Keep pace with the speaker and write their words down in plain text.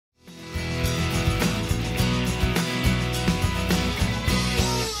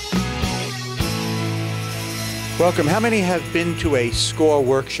Welcome. How many have been to a SCORE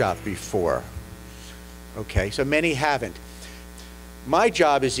workshop before? Okay, so many haven't. My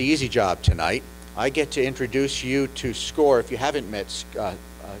job is the easy job tonight. I get to introduce you to SCORE if you haven't met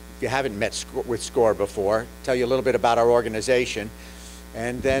with SCORE before, tell you a little bit about our organization,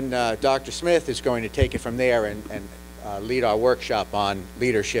 and then Dr. Smith is going to take it from there and lead our workshop on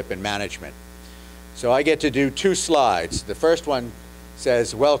leadership and management. So I get to do 2 slides. The first one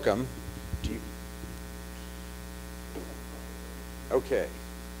says, welcome. Okay.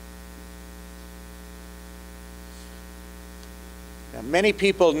 Now, many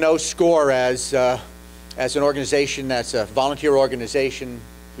people know SCORE as an organization that's a volunteer organization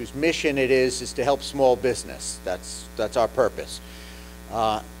whose mission it is to help small business. That's our purpose.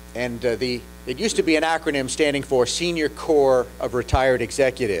 It used to be an acronym standing for Senior Corps of Retired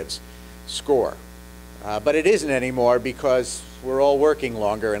Executives, SCORE. But it isn't anymore because we're all working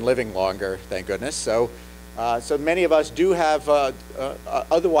longer and living longer, thank goodness. So many of us do have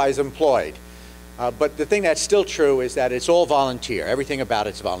otherwise employed. But the thing that's still true is that it's all volunteer. Everything about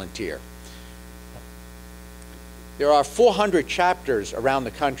it's volunteer. There are 400 chapters around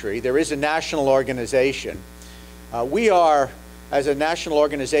the country. There is a national organization. As a national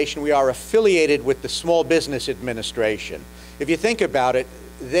organization, we are affiliated with the Small Business Administration. If you think about it,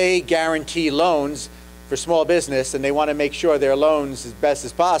 they guarantee loans for small business, and they want to make sure their loans, as best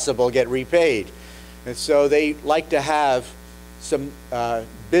as possible, get repaid. And so they like to have some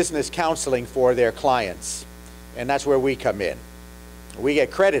business counseling for their clients, and that's where we come in. We get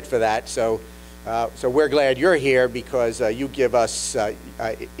credit for that, so we're glad you're here because you give us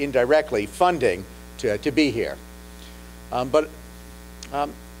indirectly funding to be here. In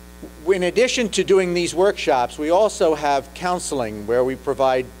addition to doing these workshops, we also have counseling where we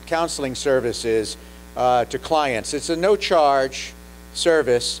provide counseling services to clients. It's a no-charge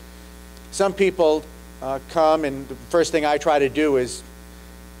service. Some people come, and the first thing I try to do is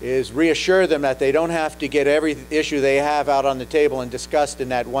reassure them that they don't have to get every issue they have out on the table and discussed in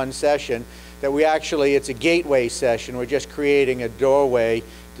that one session, that it's a gateway session. We're just creating a doorway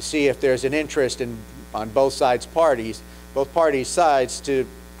to see if there's an interest on both parties' sides to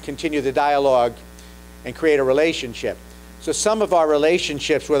continue the dialogue and create a relationship. So some of our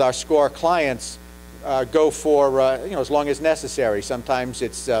relationships with our SCORE clients go for as long as necessary. Sometimes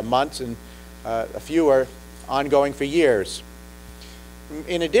it's months, and a few are ongoing for years.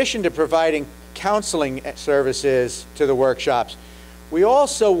 In addition to providing counseling services to the workshops, we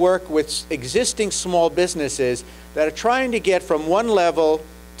also work with existing small businesses that are trying to get from one level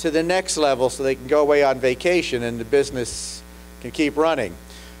to the next level so they can go away on vacation and the business can keep running.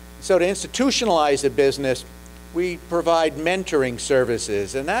 So to institutionalize the business, we provide mentoring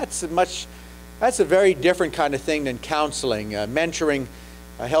services, and that's a very different kind of thing than counseling. Mentoring,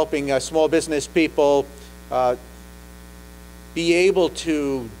 helping small business people be able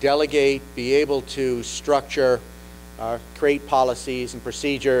to delegate, be able to structure, create policies and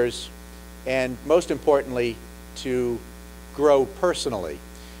procedures, and most importantly, to grow personally.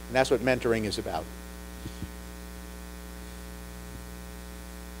 And that's what mentoring is about.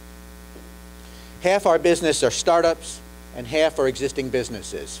 Half our business are startups, and half are existing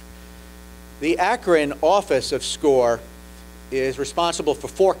businesses. The Akron office of SCORE is responsible for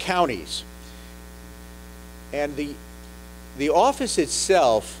 4 counties. And the office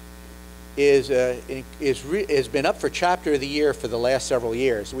itself has been up for Chapter of the Year for the last several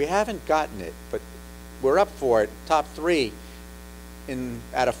years. We haven't gotten it, but we're up for it, top 3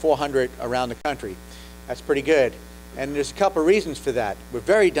 out of 400 around the country. That's pretty good. And there's a couple of reasons for that. We're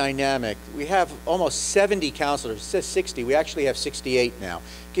very dynamic. We have almost 70 counselors. It says 60. We actually have 68 now.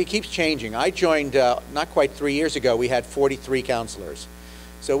 It keeps changing. I joined not quite 3 years ago. We had 43 counselors.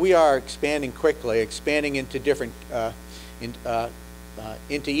 So we are expanding quickly, expanding into different,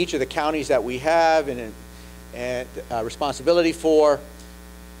 into each of the counties that we have and responsibility for.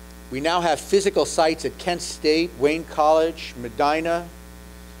 We now have physical sites at Kent State, Wayne College, Medina.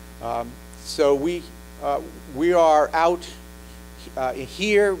 So we are out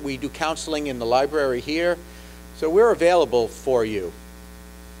here. We do counseling in the library here. So we're available for you.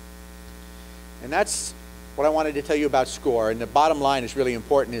 And that's what I wanted to tell you about SCORE. And the bottom line is really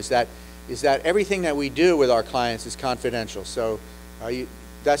important, is that everything that we do with our clients is confidential. So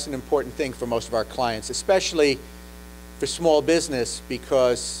that's an important thing for most of our clients, especially for small business,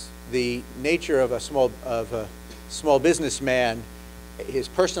 because the nature of a small businessman, his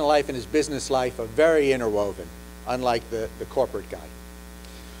personal life and his business life are very interwoven, unlike the corporate guy.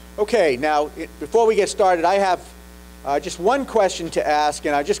 Okay, now before we get started, I have just one question to ask,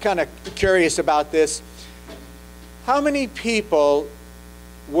 and I'm just kind of curious about this. How many people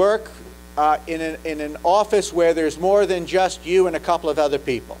work in an office where there's more than just you and a couple of other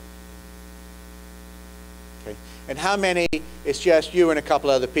people? Okay. And how many is just you and a couple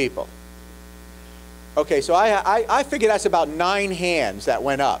of other people? Okay, so I figure that's about 9 hands that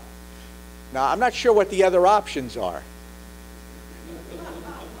went up. Now, I'm not sure what the other options are.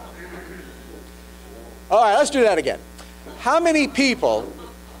 All right, let's do that again. How many people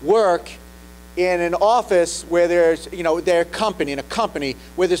work in an office where there's, in a company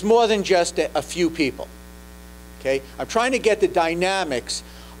where there's more than just a few people? Okay, I'm trying to get the dynamics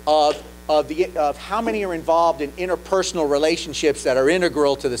of how many are involved in interpersonal relationships that are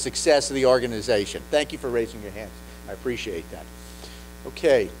integral to the success of the organization. Thank you for raising your hands. I appreciate that.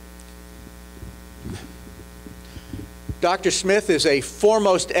 Okay. Dr. Smith is a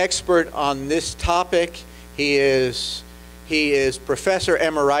foremost expert on this topic. He is Professor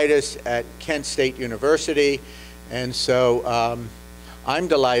Emeritus at Kent State University, and so I'm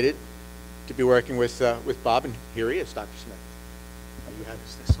delighted to be working with Bob, and here he is, Dr. Smith. You have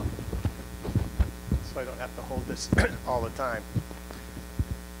this one, so I don't have to hold this all the time.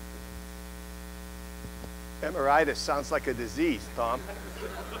 Emeritus sounds like a disease, Tom.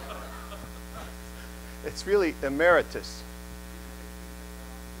 It's really emeritus.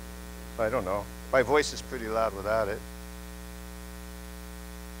 I don't know. My voice is pretty loud without it.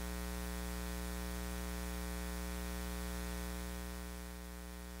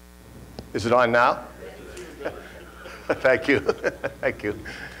 Is it on now? Thank you. Thank you.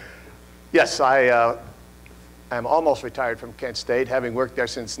 Yes, I'm almost retired from Kent State, having worked there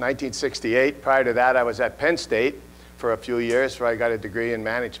since 1968. Prior to that, I was at Penn State for a few years, where I got a degree in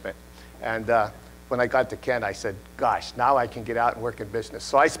management. And when I got to Kent, I said, gosh, now I can get out and work in business.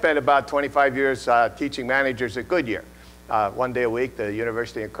 So I spent about 25 years teaching managers at Goodyear. 1 day a week, the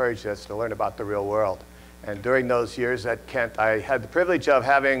university encouraged us to learn about the real world. And during those years at Kent, I had the privilege of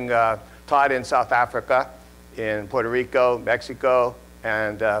having taught in South Africa, in Puerto Rico, Mexico,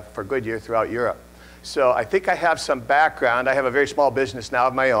 and for Goodyear throughout Europe. So I think I have some background. I have a very small business now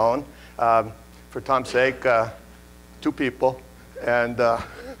of my own. For Tom's sake, 2 people. And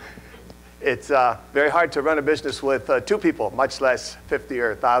it's very hard to run a business with 2 people, much less 50 or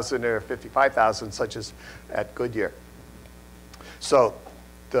 1,000 or 55,000, such as at Goodyear. So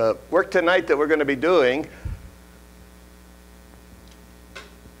the work tonight that we're going to be doing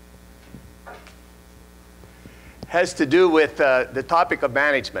has to do with the topic of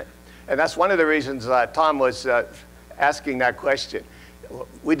management. And that's one of the reasons Tom was asking that question.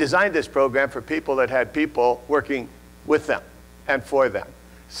 We designed this program for people that had people working with them and for them.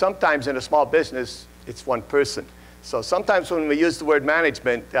 Sometimes in a small business, it's one person. So sometimes when we use the word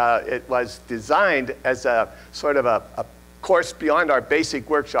management, it was designed as a sort of a course beyond our basic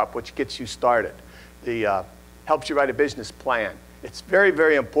workshop, which gets you started. Helps you write a business plan. It's very,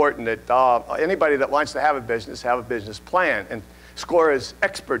 very important that anybody that wants to have a business plan. And SCORE's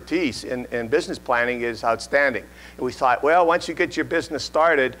expertise in business planning is outstanding. And we thought, well, once you get your business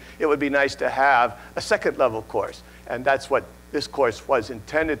started, it would be nice to have a second-level course. And that's what this course was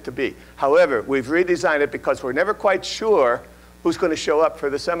intended to be. However, we've redesigned it because we're never quite sure who's going to show up for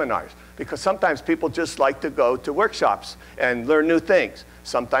the seminars. Because sometimes people just like to go to workshops and learn new things.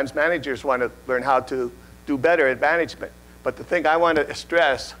 Sometimes managers want to learn how to do better at management. But the thing I want to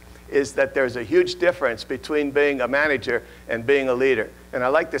stress is that there's a huge difference between being a manager and being a leader. And I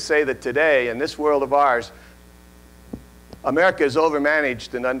like to say that today, in this world of ours, America is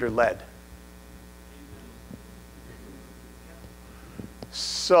overmanaged and underled.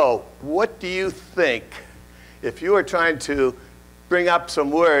 So what do you think, if you were trying to bring up some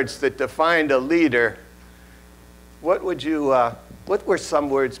words that defined a leader, what would some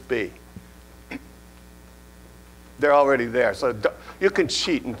words be? They're already there, so you can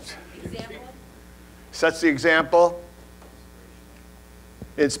cheat. Example? Sets the example.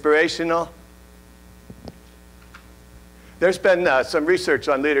 Inspirational. There's been some research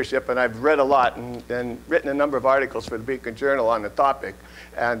on leadership, and I've read a lot and written a number of articles for the Beacon Journal on the topic.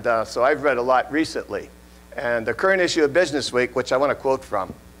 And so I've read a lot recently. And the current issue of Business Week, which I want to quote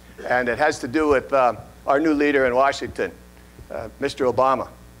from, and it has to do with our new leader in Washington, Mr. Obama.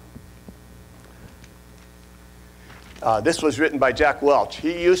 This was written by Jack Welch.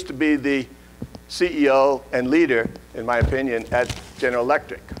 He used to be the CEO and leader, in my opinion, at General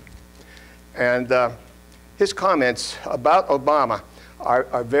Electric. And his comments about Obama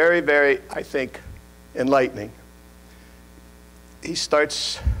are very, very, I think, enlightening. He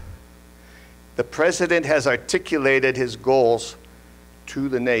starts, the president has articulated his goals to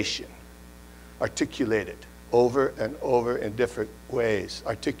the nation. Articulated over and over in different ways.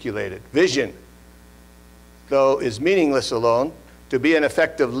 Articulated. Vision, though, is meaningless alone. To be an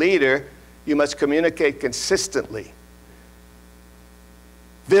effective leader, You must communicate consistently,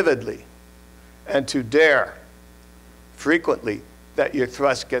 vividly, and to dare frequently that your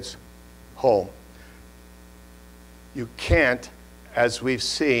thrust gets home. You can't, as we've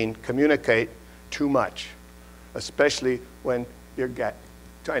seen, communicate too much, especially when you're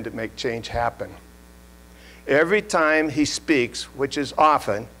trying to make change happen. Every time he speaks, which is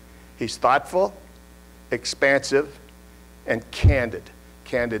often, he's thoughtful, expansive, and candid.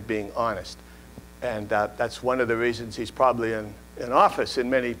 Candid being honest. And that's one of the reasons he's probably in office in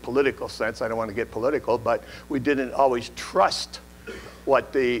many political sense. I don't want to get political, but we didn't always trust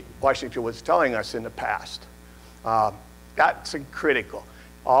what Washington was telling us in the past. That's critical.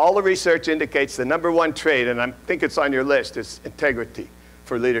 All the research indicates the #1 trait, and I think it's on your list, is integrity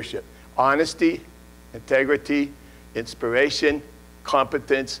for leadership. Honesty, integrity, inspiration,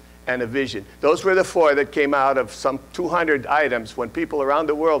 competence, and a vision. Those were the 4 that came out of some 200 items when people around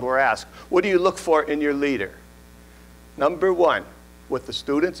the world were asked, what do you look for in your leader? #1, with the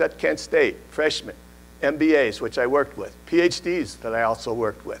students at Kent State, freshmen, MBAs, which I worked with, PhDs that I also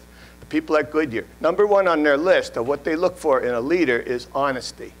worked with, the people at Goodyear. #1 on their list of what they look for in a leader is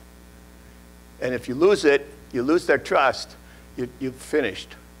honesty. And if you lose it, you lose their trust, you've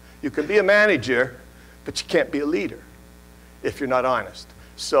finished. You can be a manager, but you can't be a leader if you're not honest.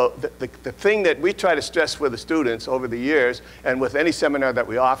 So the thing that we try to stress with the students over the years, and with any seminar that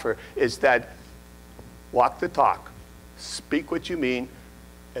we offer, is that walk the talk. Speak what you mean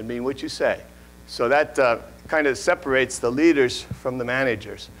and mean what you say. So that kind of separates the leaders from the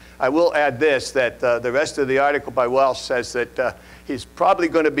managers. I will add this, that the rest of the article by Welsh says that he's probably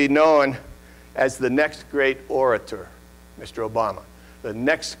going to be known as the next great orator, Mr. Obama. The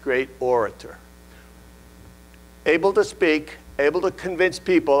next great orator. Able to speak, able to convince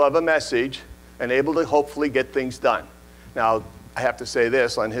people of a message, and able to hopefully get things done. Now, I have to say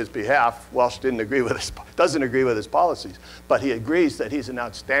this on his behalf. Welsh doesn't agree with his policies, but he agrees that he's an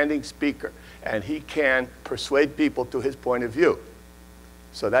outstanding speaker, and he can persuade people to his point of view.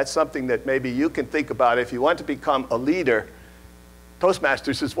 So that's something that maybe you can think about. If you want to become a leader,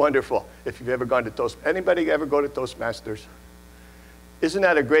 Toastmasters is wonderful. If you've ever gone to Toastmasters, anybody ever go to Toastmasters? Isn't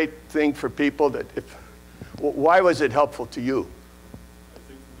that a great thing for people? That why was it helpful to you? I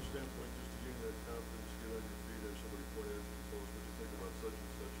think from the standpoint just to gain that confidence, get on your feet, have somebody point at you and tell us what you think about such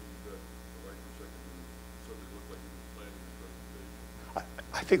and such, and you've got the right perspective and something that looked like you were planning the presentation.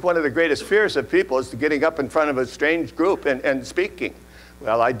 I think one of the greatest fears of people is getting up in front of a strange group and speaking.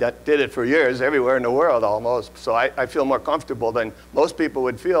 Well, I did it for years, everywhere in the world almost, so I feel more comfortable than most people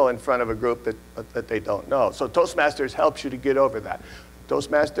would feel in front of a group that they don't know. So Toastmasters helps you to get over that.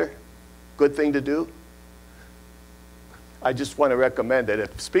 Toastmaster, good thing to do. I just want to recommend it.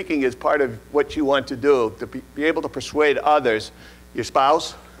 If speaking is part of what you want to do, to be able to persuade others, your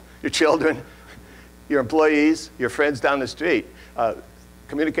spouse, your children, your employees, your friends down the street,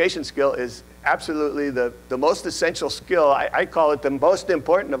 communication skill is absolutely the most essential skill. I call it the most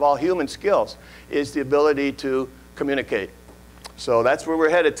important of all human skills, is the ability to communicate. So that's where we're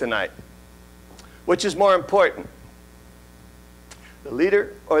headed tonight. Which is more important, the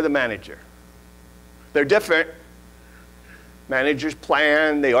leader or the manager? They're different. Managers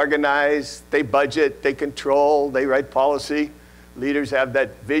plan, they organize, they budget, they control, they write policy. Leaders have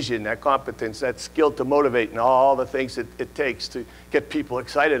that vision, that competence, that skill to motivate, and all the things it takes to get people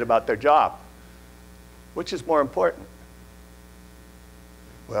excited about their job. Which is more important?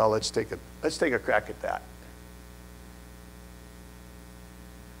 Well, let's take a crack at that.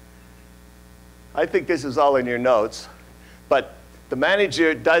 I think this is all in your notes, but the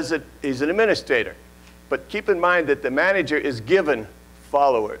manager does it, he's an administrator. But keep in mind that the manager is given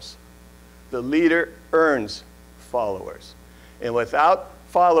followers. The leader earns followers. And without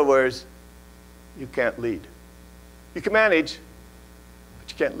followers, you can't lead. You can manage,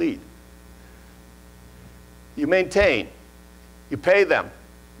 but you can't lead. You maintain, you pay them,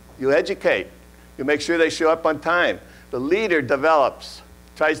 you educate, you make sure they show up on time. The leader develops,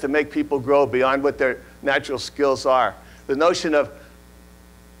 tries to make people grow beyond what their natural skills are. The notion of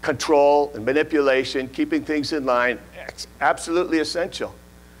control and manipulation, keeping things in line, absolutely essential.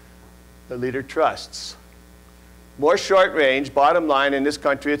 The leader trusts. More short range, bottom line in this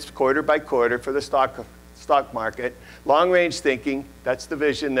country, it's quarter by quarter for the stock market. Long range thinking, that's the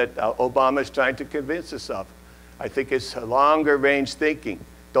vision that Obama is trying to convince us of. I think it's a longer range thinking.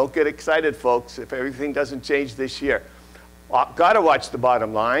 Don't get excited, folks, if everything doesn't change this year. Got to watch the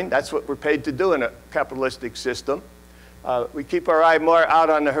bottom line. That's what we're paid to do in a capitalistic system. We keep our eye more out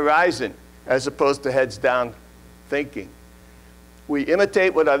on the horizon as opposed to heads down thinking. We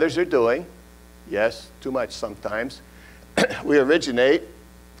imitate what others are doing. Yes, too much sometimes. We originate,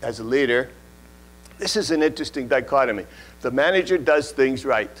 as a leader, this is an interesting dichotomy. The manager does things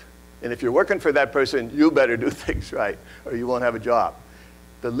right. And if you're working for that person, you better do things right, or you won't have a job.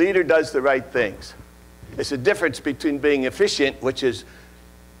 The leader does the right things. It's a difference between being efficient, which is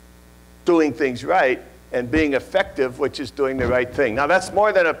doing things right, and being effective, which is doing the right thing. Now, that's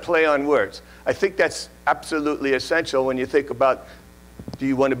more than a play on words. I think that's absolutely essential when you think about, do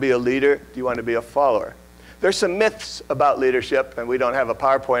you want to be a leader? Do you want to be a follower? There's some myths about leadership, and we don't have a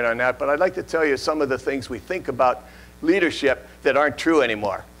PowerPoint on that, but I'd like to tell you some of the things we think about leadership that aren't true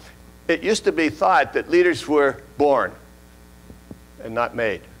anymore. It used to be thought that leaders were born and not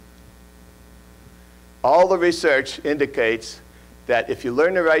made. All the research indicates that if you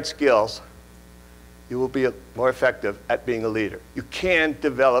learn the right skills, you will be more effective at being a leader. You can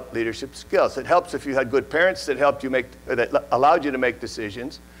develop leadership skills. It helps if you had good parents that helped you that allowed you to make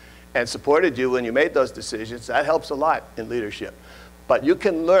decisions and supported you when you made those decisions. That helps a lot in leadership. But you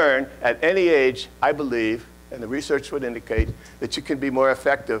can learn at any age, I believe, and the research would indicate, that you can be more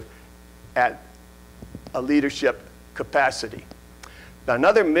effective at a leadership capacity. Now,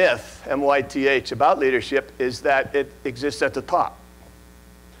 another myth, M-Y-T-H, about leadership is that it exists at the top.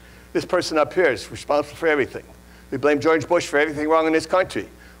 This person up here is responsible for everything. We blame George Bush for everything wrong in this country.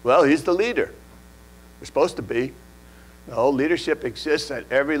 Well, he's the leader. We're supposed to be. No, leadership exists at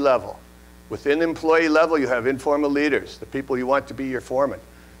every level. Within the employee level, you have informal leaders, the people you want to be your foreman.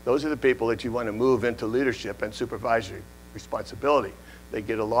 Those are the people that you want to move into leadership and supervisory responsibility. They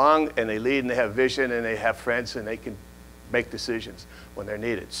get along, and they lead, and they have vision, and they have friends, and they can make decisions when they're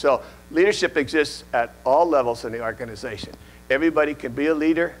needed. So leadership exists at all levels in the organization. Everybody can be a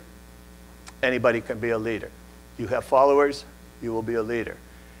leader. Anybody can be a leader. You have followers, you will be a leader.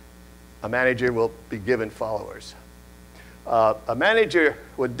 A manager will be given followers. A manager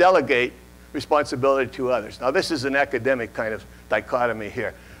would delegate responsibility to others. Now, this is an academic kind of dichotomy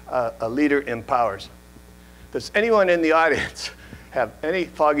here. A leader empowers. Does anyone in the audience have any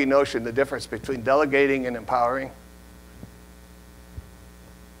foggy notion the difference between delegating and empowering?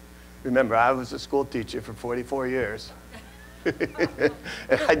 Remember, I was a school teacher for 44 years. And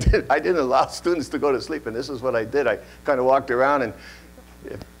I didn't allow students to go to sleep, and this is what I did. I kind of walked around, and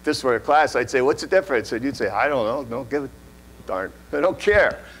if this were a class, I'd say, what's the difference? And you'd say, I don't know. Don't give a darn. I don't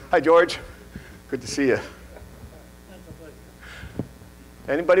care. Hi, George. Good to see you.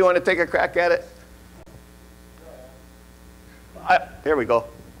 Anybody want to take a crack at it? Here we go.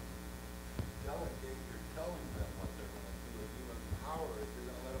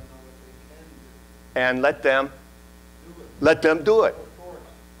 And let them do it.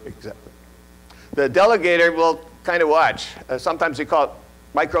 Exactly. The delegator will kind of watch. Sometimes they call it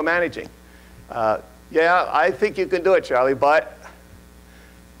micromanaging. Yeah, I think you can do it, Charlie, but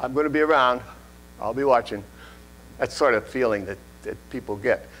I'm going to be around. I'll be watching. That's sort of feeling that people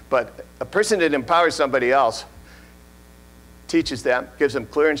get. But a person that empowers somebody else teaches them, gives them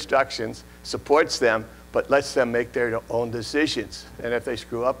clear instructions, supports them, but lets them make their own decisions. And if they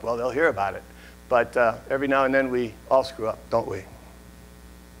screw up, well, they'll hear about it. But every now and then we all screw up, don't we?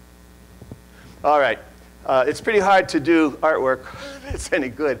 All right. It's pretty hard to do artwork that's any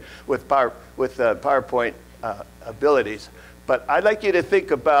good with PowerPoint abilities. But I'd like you to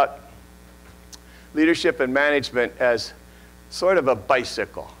think about leadership and management as sort of a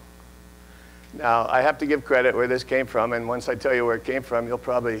bicycle. Now, I have to give credit where this came from, and once I tell you where it came from, you'll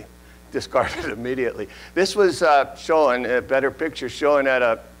probably discard it immediately. This was shown, a better picture, shown at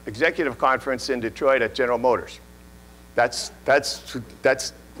an executive conference in Detroit at General Motors. That's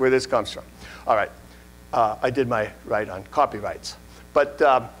where this comes from. All right. I did my write on copyrights. But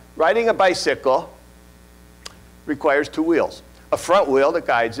riding a bicycle requires two wheels. A front wheel that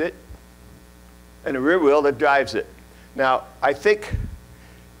guides it, and a rear wheel that drives it. Now, I think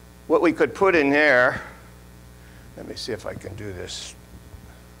what we could put in there, let me see if I can do this.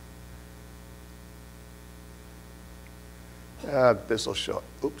 This will show,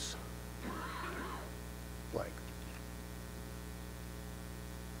 oops, blank.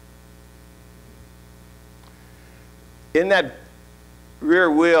 In that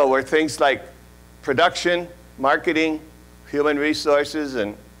rear wheel were things like production, marketing, human resources,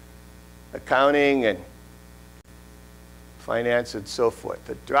 and accounting, and finance, and so forth.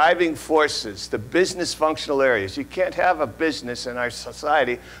 The driving forces, the business functional areas. You can't have a business in our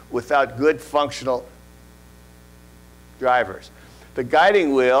society without good functional drivers. The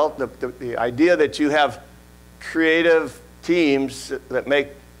guiding wheel, the idea that you have creative teams that make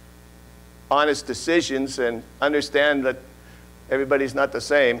honest decisions and understand that everybody's not the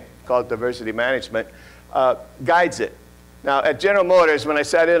same, called diversity management, guides it. Now, at General Motors, when I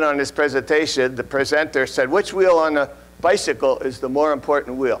sat in on this presentation, the presenter said, which wheel on the bicycle is the more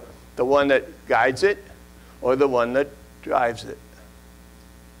important wheel? The one that guides it or the one that drives it?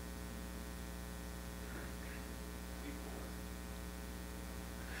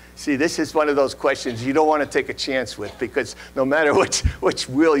 See, this is one of those questions you don't want to take a chance with, because no matter which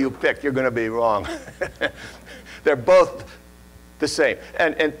wheel you pick, you're going to be wrong. They're both the same.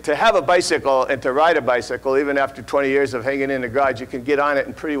 And to have a bicycle and to ride a bicycle, even after 20 years of hanging in the garage, you can get on it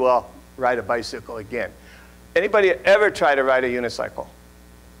and pretty well ride a bicycle again. Anybody ever try to ride a unicycle?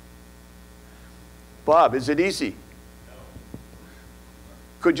 Bob, is it easy? No.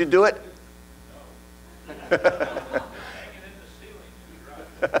 Could you do it? No.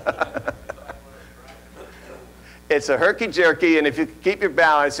 It's a herky-jerky, and if you keep your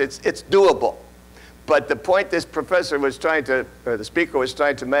balance, it's doable. But the point this professor was trying to, or the speaker was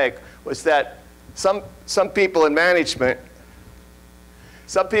trying to make, was that some people in management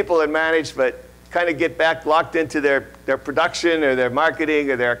kind of get back locked into their production or their marketing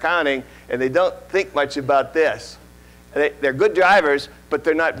or their accounting, and they don't think much about this. They're good drivers, but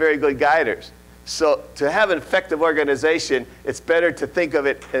they're not very good guiders. So to have an effective organization, it's better to think of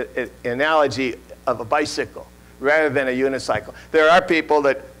it an analogy of a bicycle rather than a unicycle. There are people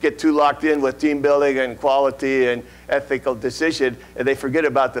that get too locked in with team building and quality and ethical decision, and they forget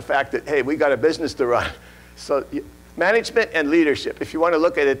about the fact that, hey, we got a business to run. So management and leadership, if you want to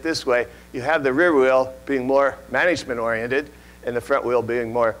look at it this way, you have the rear wheel being more management-oriented and the front wheel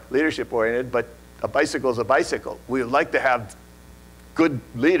being more leadership-oriented, but a bicycle is a bicycle. We would like to have good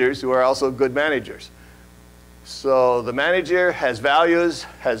leaders who are also good managers. So the manager has values,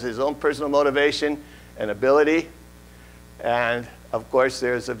 has his own personal motivation and ability, and of course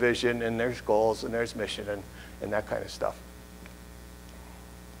there's a vision and there's goals and there's mission and that kind of stuff.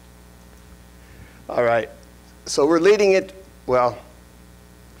 All right, so we're leading it, well,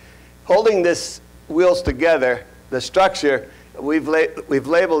 holding this wheels together, the structure, we've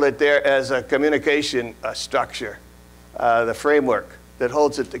labeled it there as a communication structure. The framework that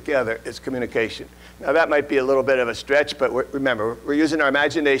holds it together is communication. Now that might be a little bit of a stretch, but remember, we're using our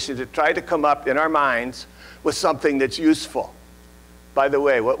imagination to try to come up in our minds with something that's useful. By the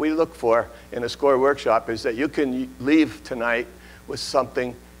way, what we look for in a SCORE workshop is that you can leave tonight with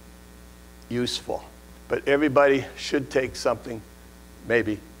something useful. But everybody should take something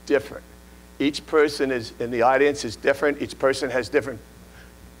maybe different. Each person in the audience is different. Each person has different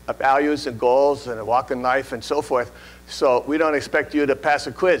values and goals and a walk in life and so forth. So we don't expect you to pass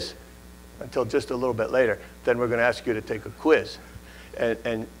a quiz until just a little bit later. Then we're going to ask you to take a quiz.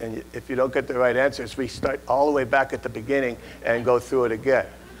 And if you don't get the right answers, we start all the way back at the beginning and go through it again.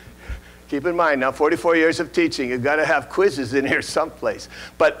 Keep in mind, now 44 years of teaching, you've got to have quizzes in here someplace.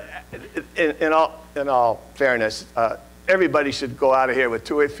 But in all fairness, everybody should go out of here with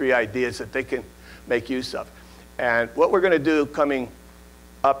 2 or 3 ideas that they can make use of. And what we're going to do coming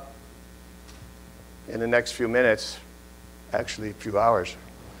up in the next few minutes, actually a few hours.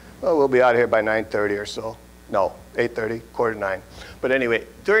 Well, we'll be out of here by 9:30 or so. No, 8:30, 8:45. But anyway,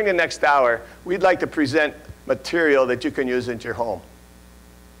 during the next hour, we'd like to present material that you can use at your home,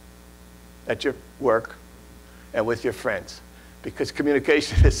 at your work, and with your friends. Because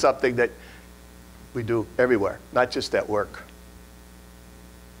communication is something that we do everywhere, not just at work.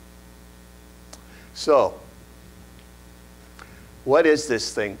 So, what is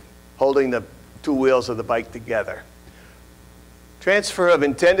this thing holding the 2 wheels of the bike together? Transfer of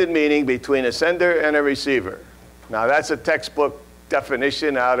intended meaning between a sender and a receiver. Now that's a textbook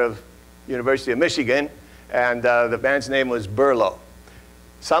definition out of University of Michigan, and the band's name was Burlow.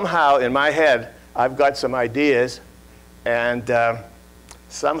 Somehow in my head, I've got some ideas, and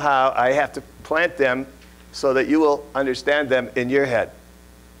somehow I have to plant them so that you will understand them in your head.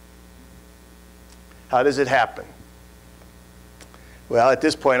 How does it happen? Well, at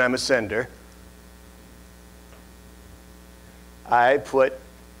this point, I'm a sender. I put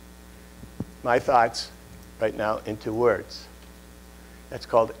my thoughts right now into words. That's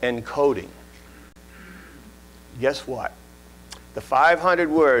called encoding. Guess what? The 500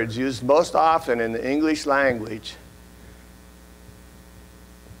 words used most often in the English language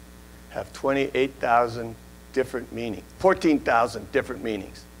have 28,000 different meanings, 14,000 different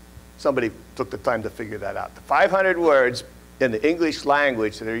meanings. Somebody took the time to figure that out. The 500 words in the English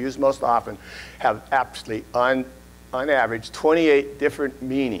language that are used most often have absolutely, on average, 28 different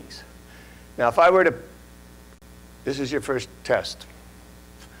meanings. Now, if I were to, this is your first test.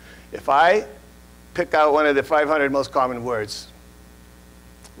 If I pick out one of the 500 most common words,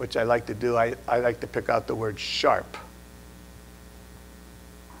 which I like to do, I like to pick out the word sharp.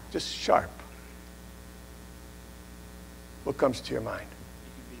 Just sharp. What comes to your mind?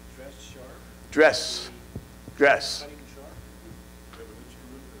 You could be dressed sharp. Dress. Dress. Cutting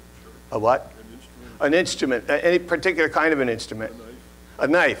A what? An instrument. An instrument. Any particular kind of an instrument? A knife. A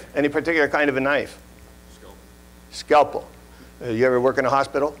knife. Any particular kind of a knife? Scalpel. Scalpel. You ever work in a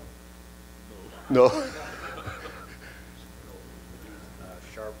hospital? No.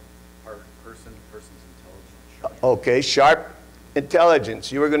 Sharp person, person's intelligence. Sharp. Okay, sharp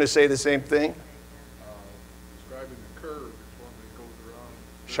intelligence. You were going to say the same thing? Describing the curve, it's one that goes around.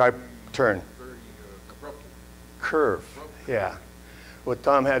 Sharp turn. Very abruptly. Curve. Yeah. What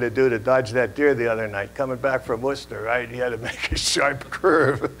Tom had to do to dodge that deer the other night, coming back from Worcester, right? He had to make a sharp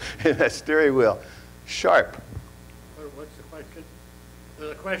curve in that steering wheel. Sharp. What's the question?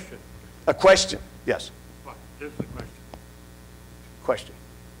 The question. A question. Yes. What is the question? Question.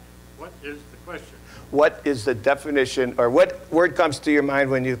 What is the question? What is the definition, or what word comes to your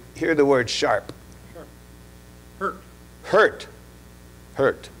mind when you hear the word sharp? Sure. Hurt. Hurt.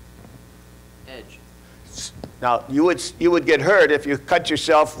 Hurt. Edge. Now, you would get hurt if you cut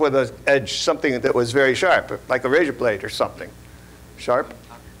yourself with an edge, something that was very sharp, like a razor blade or something. Sharp?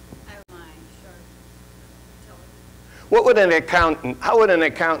 What would an accountant, how would an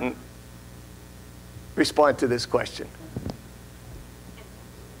accountant respond to this question?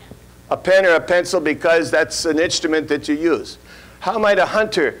 A pen or a pencil, because that's an instrument that you use. How might a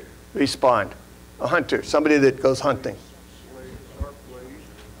hunter respond? A hunter, somebody that goes hunting.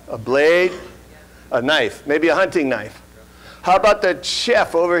 A blade, a knife, maybe a hunting knife. How about the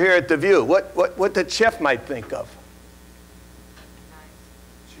chef over here at the View? What the chef might think of?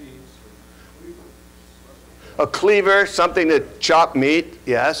 A cleaver, something to chop meat,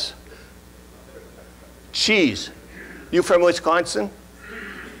 yes. Cheese. You from Wisconsin?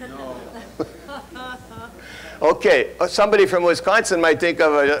 No. Okay, somebody from Wisconsin might think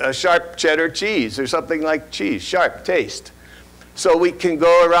of a sharp cheddar cheese or something like cheese, sharp taste. So we can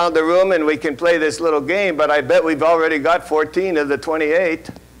go around the room and we can play this little game, but I bet we've already got 14 of the 28.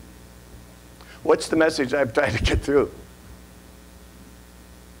 What's the message I'm trying to get through?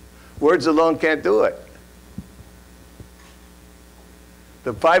 Words alone can't do it.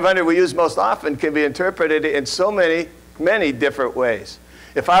 The 500 we use most often can be interpreted in so many different ways.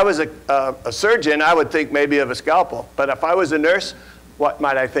 If I was a surgeon, I would think maybe of a scalpel. But if I was a nurse, what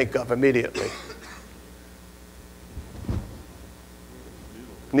might I think of immediately?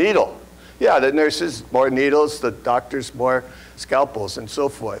 Needle. Yeah, the nurses, more needles, the doctors, more scalpels, and so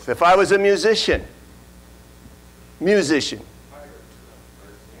forth. If I was a musician,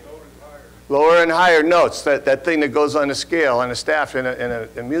 lower and higher notes, that thing that goes on a scale, on a staff, in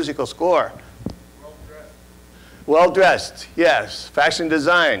a musical score. Well-dressed, yes. Fashion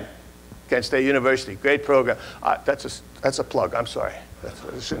design, Kent State University, great program. That's a plug, I'm sorry. That's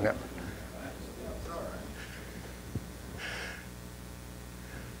what I shouldn't have.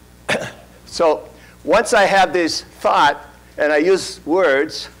 So once I have this thought, and I use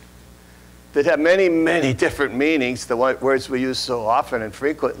words that have many different meanings, the words we use so often and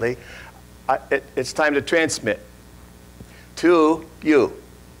frequently, it's time to transmit to you,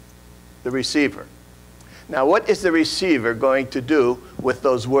 the receiver. Now, what is the receiver going to do with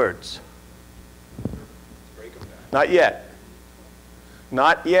those words? Break them down. Not yet.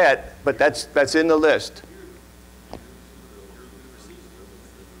 Not yet, but that's in the list.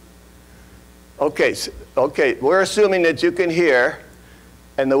 Okay, okay, we're assuming that you can hear,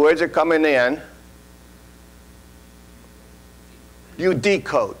 and the words are coming in. You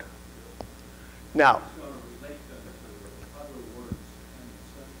decode. Now,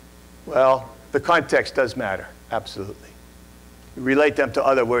 well, the context does matter, absolutely. You relate them to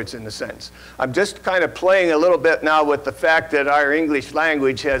other words in the sentence. I'm just kind of playing a little bit now with the fact that our English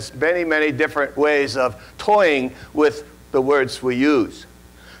language has many different ways of toying with the words we use.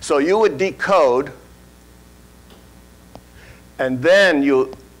 So you would decode, and then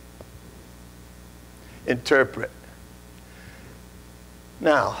you interpret.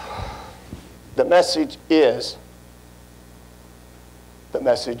 Now, the message is the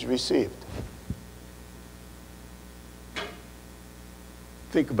message received.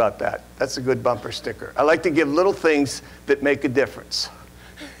 Think about that. That's a good bumper sticker. I like to give little things that make a difference.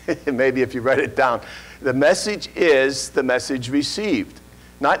 Maybe if you write it down. The message is the message received,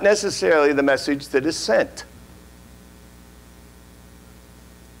 not necessarily the message that is sent.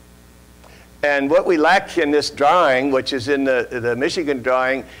 And what we lack in this drawing, which is in the Michigan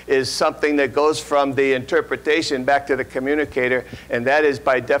drawing, is something that goes from the interpretation back to the communicator, and that is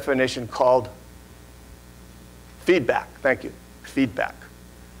by definition called feedback. Thank you. Feedback.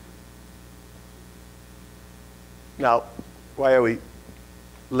 Now, why are we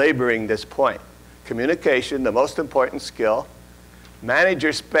laboring this point? Communication, the most important skill.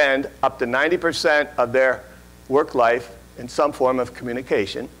 Managers spend up to 90% of their work life in some form of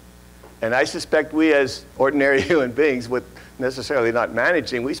communication. And I suspect we as ordinary human beings, with necessarily not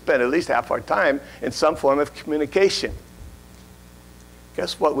managing, we spend at least half our time in some form of communication.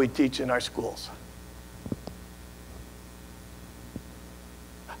 Guess what we teach in our schools?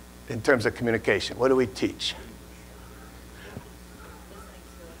 In terms of communication, what do we teach?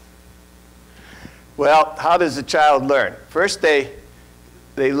 Well, how does a child learn? First, they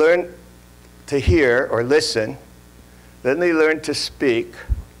learn to hear or listen. Then they learn to speak.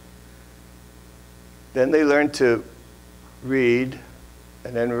 Then they learn to read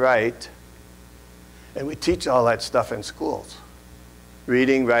and then write. And we teach all that stuff in schools.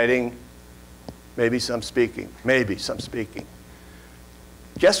 Reading, writing, maybe some speaking. Maybe some speaking.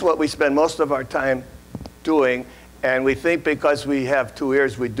 Guess what we spend most of our time doing, and we think because we have 2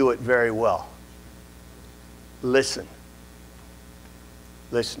 ears we do it very well. Listen.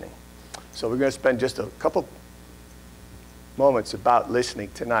 Listening. So we're going to spend just a couple moments about listening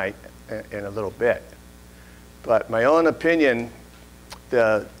tonight in a little bit. But my own opinion,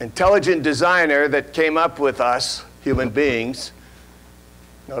 the intelligent designer that came up with us, human beings,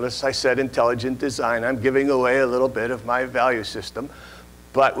 notice I said intelligent design. I'm giving away a little bit of my value system.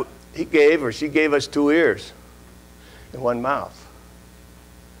 But he gave or she gave us 2 ears and 1 mouth.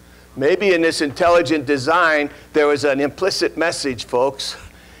 Maybe in this intelligent design, there was an implicit message, folks,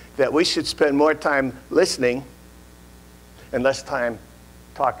 that we should spend more time listening and less time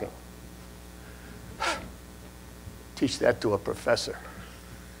talking. Teach that to a professor.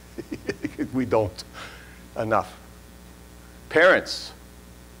 We don't enough. Parents,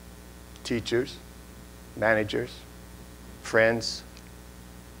 teachers, managers, friends,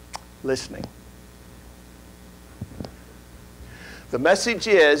 listening. The message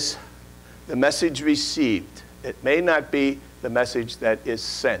is the message received. It may not be the message that is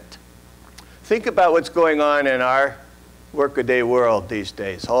sent. Think about what's going on in our workaday world these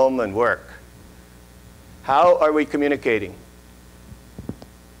days, home and work. How are we communicating?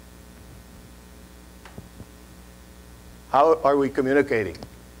 How are we communicating?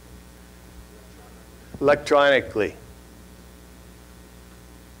 Electronically.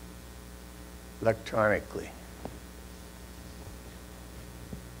 Electronically.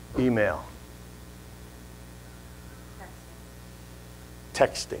 Email.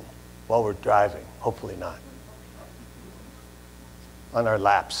 Texting while we're driving. Hopefully not. On our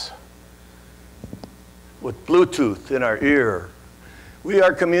laps. With Bluetooth in our ear. We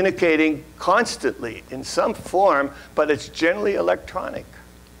are communicating constantly in some form, but it's generally electronic.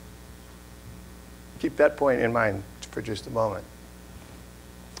 Keep that point in mind for just a moment.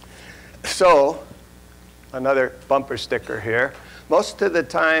 So, another bumper sticker here. Most of the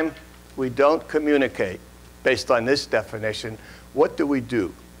time, we don't communicate based on this definition. What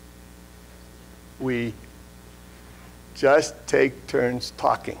do? We just take turns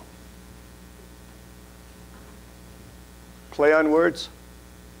talking. Play on words?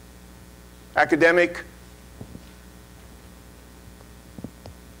 Academic?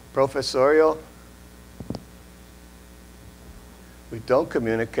 Professorial? We don't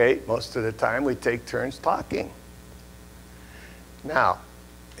communicate most of the time. We take turns talking. Now,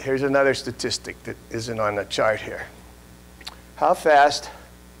 here's another statistic that isn't on the chart here. How fast,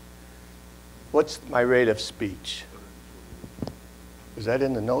 what's my rate of speech? Is that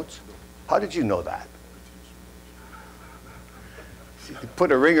in the notes? How did you know that? You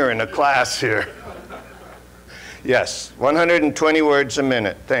put a ringer in the class here. Yes, 120 words a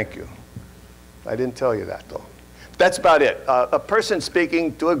minute. Thank you. I didn't tell you that, though. That's about it. A person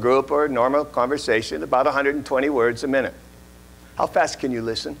speaking to a group or a normal conversation, about 120 words a minute. How fast can you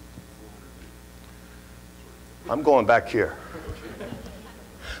listen? I'm going back here.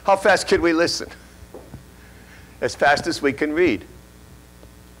 How fast can we listen? As fast as we can read.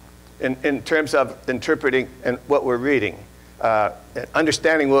 In terms of interpreting and what we're reading,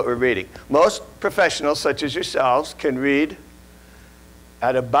 understanding what we're reading. Most professionals, such as yourselves, can read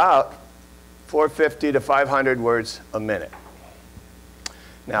at about 450 to 500 words a minute.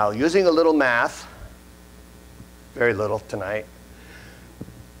 Now, using a little math, very little tonight,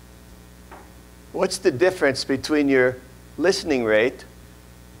 what's the difference between your listening rate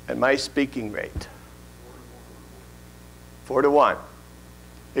and my speaking rate? 4 to 1.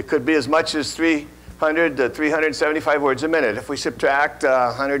 It could be as much as 300 to 375 words a minute. If we subtract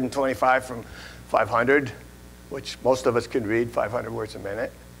 125 from 500, which most of us can read 500 words a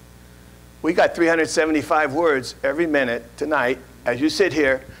minute, we got 375 words every minute tonight as you sit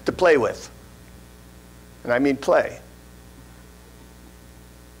here to play with. And I mean play.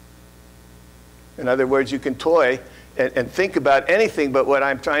 In other words, you can toy and think about anything but what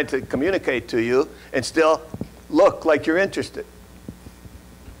I'm trying to communicate to you and still look like you're interested.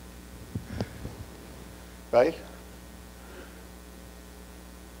 right?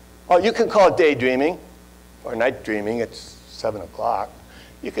 Oh, you can call it daydreaming or night dreaming. It's 7 o'clock.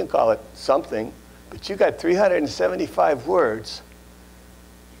 You can call it something, but you got 375 words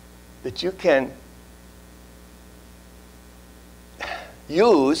that you can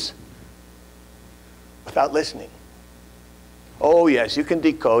use without listening. Oh, yes, you can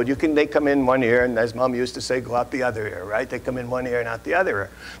decode. They come in one ear, and as Mom used to say, go out the other ear, right? They come in one ear and out the other ear.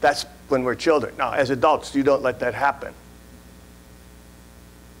 That's when we're children. Now, as adults, you don't let that happen.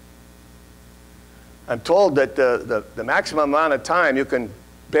 I'm told that the maximum amount of time you can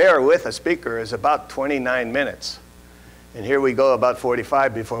bear with a speaker is about 29 minutes. And here we go about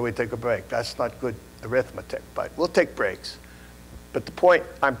 45 before we take a break. That's not good arithmetic, but we'll take breaks. But the point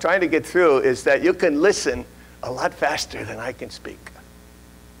I'm trying to get through is that you can listen a lot faster than I can speak.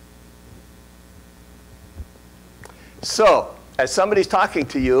 So, as somebody's talking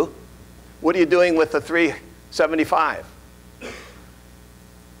to you, what are you doing with the 375?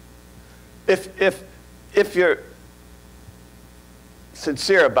 If you're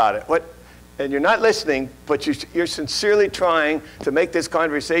sincere about it, and you're not listening, but you're sincerely trying to make this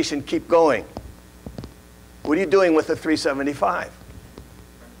conversation keep going, what are you doing with the 375?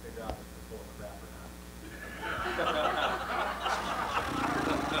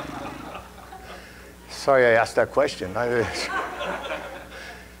 Sorry I asked that question.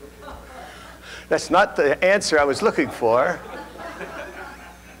 That's not the answer I was looking for.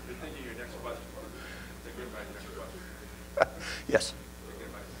 You're thinking your next question. Thinking about your next question. Yes. Thinking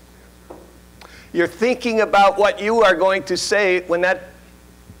about your next answer. You're thinking about what you are going to say when that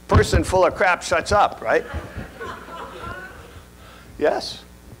person full of crap shuts up, right? Yes.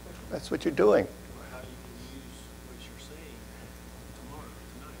 That's what you're doing. How you can use what you're saying tomorrow,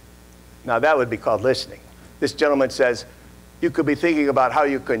 tonight. Now, that would be called listening. This gentleman says, you could be thinking about how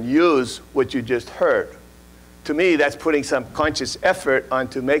you can use what you just heard. To me, that's putting some conscious effort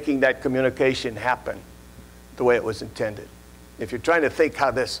onto making that communication happen the way it was intended. If you're trying to think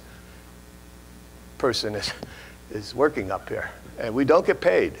how this person is working up here, and we don't get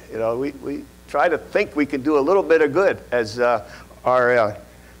paid, you know, we try to think we can do a little bit of good, as our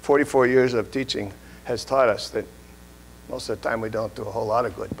 44 years of teaching has taught us that most of the time we don't do a whole lot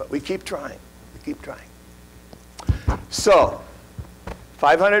of good, but we keep trying. We keep trying. So,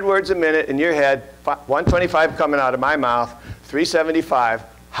 500 words a minute in your head, 125 coming out of my mouth, 375.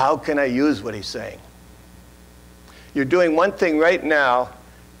 How can I use what he's saying? You're doing one thing right now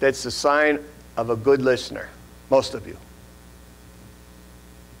that's a sign of a good listener, most of you.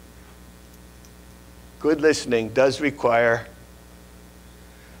 Good listening does require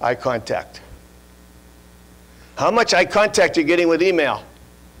eye contact. How much eye contact are you getting with email?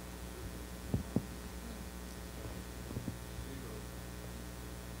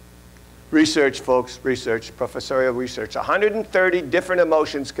 Research, folks, research, professorial research. 130 different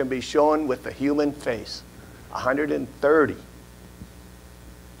emotions can be shown with the human face. 130.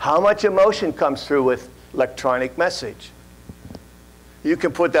 How much emotion comes through with electronic message? You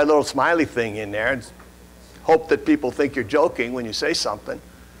can put that little smiley thing in there and hope that people think you're joking when you say something.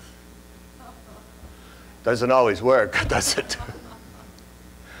 Doesn't always work, does it?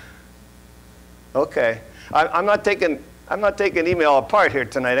 Okay. I'm not taking email apart here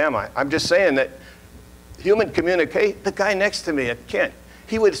tonight, am I? I'm just saying that human communication, the guy next to me at Kent,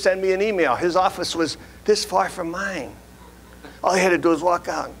 he would send me an email. His office was this far from mine. All he had to do was walk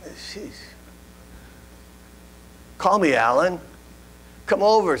out. Jeez. Call me, Alan. Come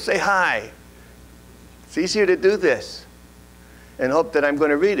over, say hi. It's easier to do this and hope that I'm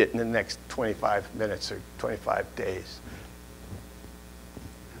going to read it in the next 25 minutes or 25 days.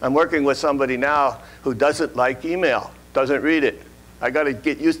 I'm working with somebody now who doesn't like email, doesn't read it. I got to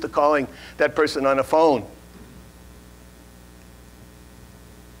get used to calling that person on a phone.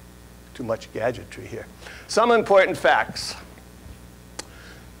 Too much gadgetry here. Some important facts.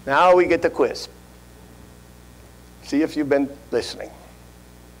 Now we get the quiz. See if you've been listening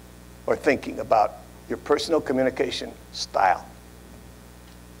or thinking about your personal communication style.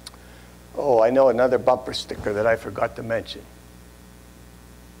 Oh, I know another bumper sticker that I forgot to mention.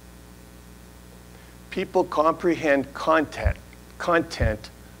 People comprehend content,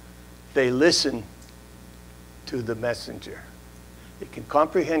 they listen to the messenger. They can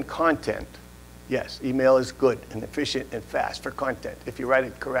comprehend content. Yes, email is good and efficient and fast for content if you write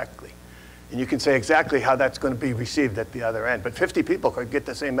it correctly. And you can say exactly how that's going to be received at the other end. But 50 people could get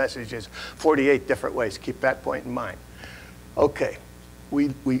the same messages 48 different ways. Keep that point in mind. Okay,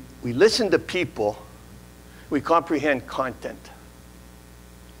 we listen to people, we comprehend content.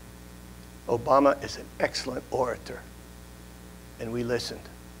 Obama is an excellent orator, and we listened.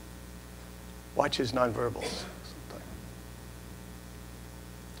 Watch his nonverbals.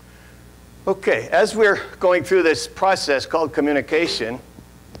 Okay, as we're going through this process called communication,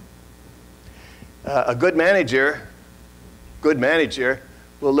 a good manager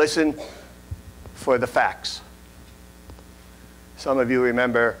will listen for the facts. Some of you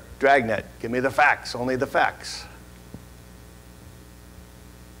remember Dragnet. Give me the facts, only the facts.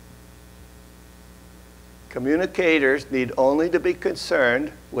 Communicators need only to be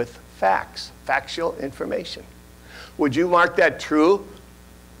concerned with facts, factual information. Would you mark that true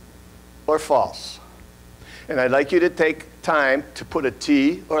or false? And I'd like you to take time to put a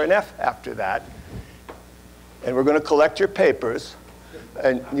T or an F after that. And we're going to collect your papers.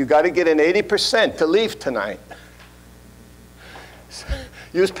 And you got to get an 80% to leave tonight.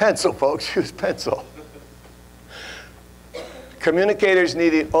 Use pencil, folks. Use pencil. Communicators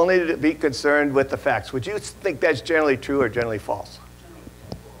need only to be concerned with the facts. Would you think that's generally true or generally false?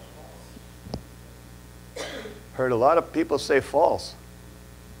 Heard a lot of people say false.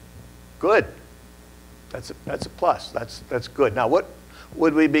 Good. That's a plus. That's good. Now, what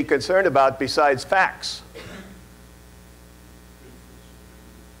would we be concerned about besides facts?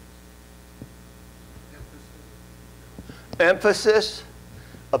 Emphasis,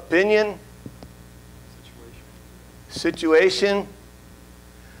 opinion, situation.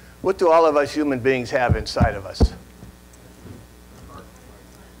 What do all of us human beings have inside of us?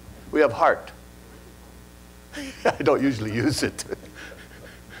 We have heart. I don't usually use it.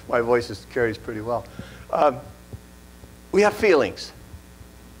 My voice carries pretty well. We have feelings.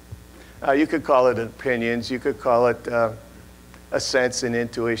 You could call it opinions. You could call it a sense and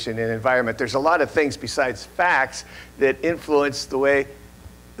intuition and environment. There's a lot of things besides facts that influence the way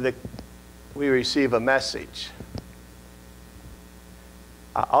that we receive a message.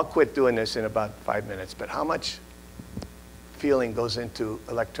 I'll quit doing this in about 5 minutes, but how much feeling goes into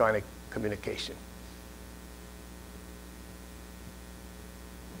electronic communication?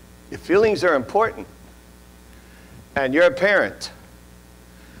 If feelings are important, and you're a parent,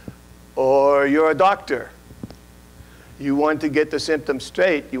 or you're a doctor, you want to get the symptoms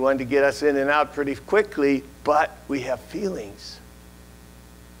straight, you want to get us in and out pretty quickly, but we have feelings.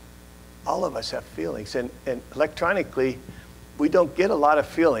 All of us have feelings, and electronically, we don't get a lot of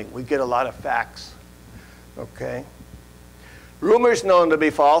feeling, we get a lot of facts, okay? Rumors known to be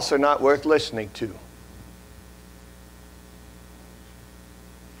false are not worth listening to.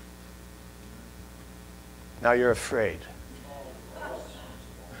 Now you're afraid.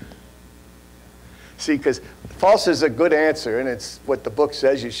 See, because false is a good answer, and it's what the book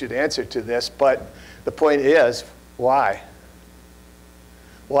says you should answer to this, but the point is, why?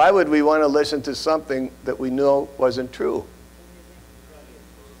 Why would we want to listen to something that we know wasn't true?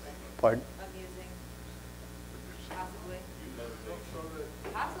 Pardon? Amusing. Possibly.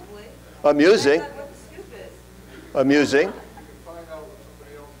 Possibly. Amusing. Depends on what the scoop is. Amusing.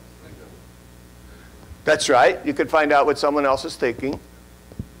 That's right. You could find out what someone else is thinking.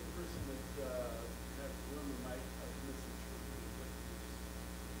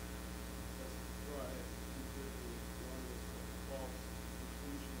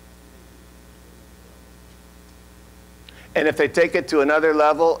 And if they take it to another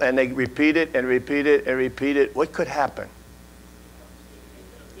level and they repeat it and repeat it and repeat it, what could happen?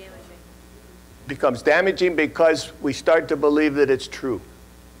 Damaging. Becomes damaging because we start to believe that it's true.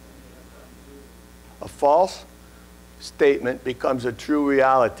 A false statement becomes a true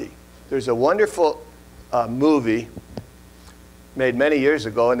reality. There's a wonderful movie made many years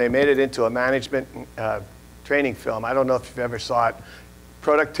ago, and they made it into a management training film. I don't know if you've ever saw it.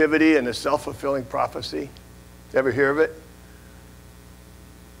 Productivity and the Self-Fulfilling Prophecy. Did you ever hear of it?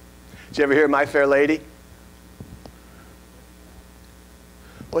 Did you ever hear of My Fair Lady?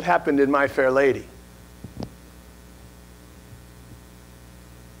 What happened in My Fair Lady?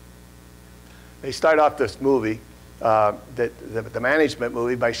 They start off this movie, the management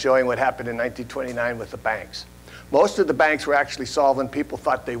movie, by showing what happened in 1929 with the banks. Most of the banks were actually solvent. People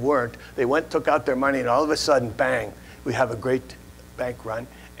thought they weren't. They went, took out their money, and all of a sudden, bang, we have a great bank run.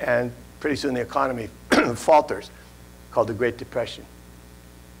 And pretty soon the economy falters, called the Great Depression.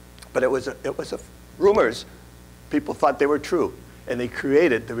 But it was rumors. People thought they were true, and they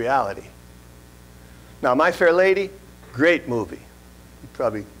created the reality. Now, My Fair Lady, great movie. You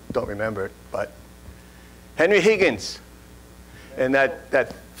probably don't remember it, but Henry Higgins and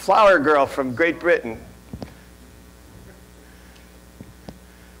that flower girl from Great Britain.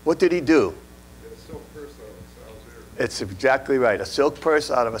 What did he do? Get a silk purse out of a sow's ear. It's exactly right. A silk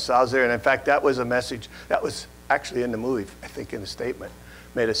purse out of a sow's ear. And in fact, that was a message that was actually in the movie, I think in the statement.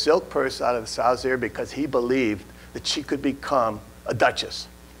 Made a silk purse out of the sow's ear because he believed that she could become a duchess.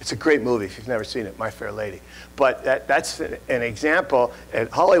 It's a great movie if you've never seen it, My Fair Lady. But that's an example in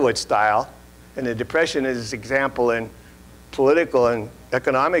Hollywood style, and the Depression is an example in political and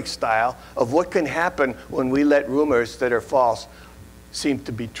economic style of what can happen when we let rumors that are false seem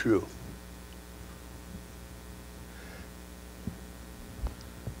to be true.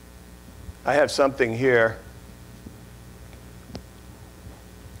 I have something here.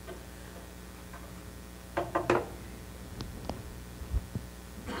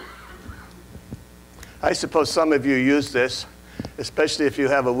 I suppose some of you use this, especially if you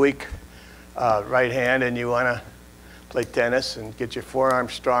have a weak right hand and you want to play tennis and get your forearm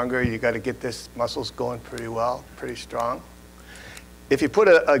stronger. You got to get this muscles going pretty well, pretty strong. If you put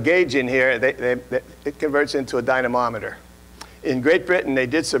a gauge in here, it converts into a dynamometer. In Great Britain, they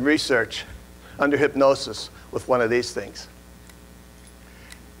did some research under hypnosis with one of these things.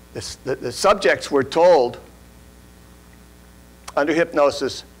 The subjects were told under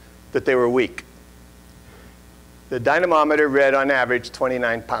hypnosis that they were weak. The dynamometer read on average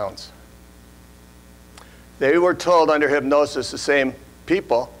 29 pounds. They were told under hypnosis, the same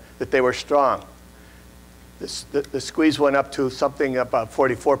people, that they were strong. The squeeze went up to something about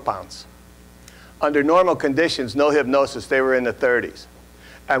 44 pounds. Under normal conditions, no hypnosis, they were in the 30s.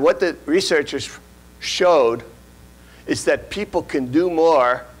 And what the researchers showed is that people can do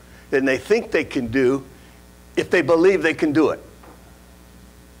more than they think they can do if they believe they can do it.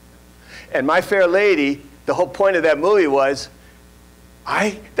 And My Fair Lady, the whole point of that movie was,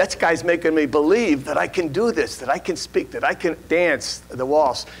 that guy's making me believe that I can do this, that I can speak, that I can dance the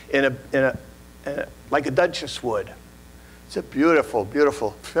waltz like a duchess would. It's a beautiful,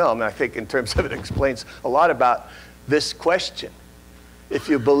 beautiful film. And I think in terms of it explains a lot about this question. If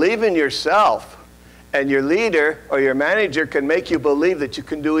you believe in yourself and your leader or your manager can make you believe that you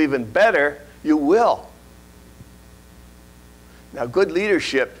can do even better, you will. Now, good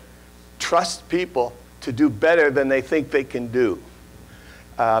leadership trusts people to do better than they think they can do.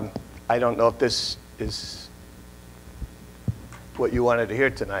 I don't know if this is what you wanted to hear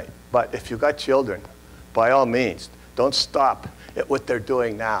tonight, but if you've got children, by all means, don't stop at what they're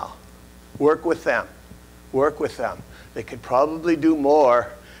doing now. Work with them. Work with them. They can probably do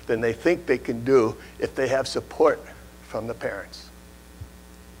more than they think they can do if they have support from the parents.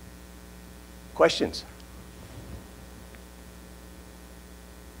 Questions?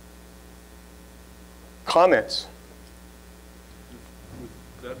 Comments?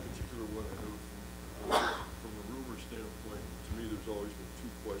 With that particular one, I know from a rumor standpoint, to me, there's always been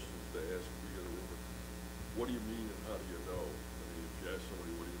two questions to ask if we get a rumor. What do you mean and how do you know? I mean, if you ask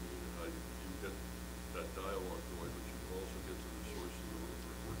somebody, what do you mean and how do you get that dialogue going, but you can also get to the source of the rumor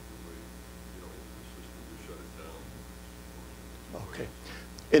and work your way, into the system to shut it down. Okay.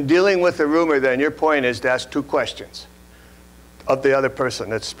 In dealing with the rumor, then, your point is to ask two questions of the other person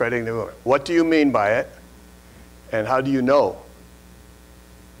that's spreading the rumor. What do you mean by it? And how do you know?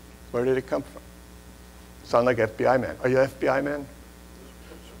 Where did it come from? Sound like FBI man. Are you FBI man?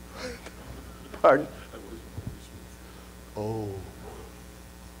 Pardon? Oh.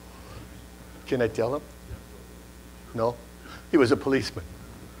 Can I tell him? No? He was a policeman.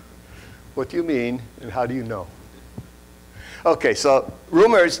 What do you mean and how do you know? Okay, so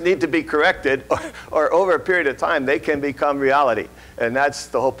rumors need to be corrected or over a period of time they can become reality. And that's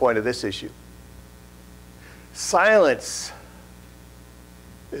the whole point of this issue. Silence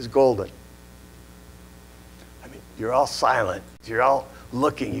is golden. I mean, you're all silent. You're all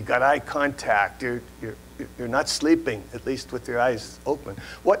looking. You've got eye contact. You're not sleeping, at least with your eyes open.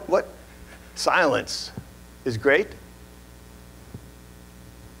 What silence is great?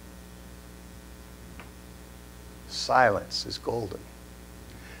 Silence is golden.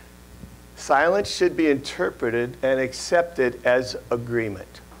 Silence should be interpreted and accepted as agreement.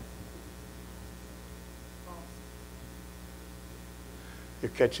 You're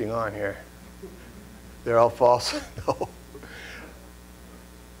catching on here. They're all false? No.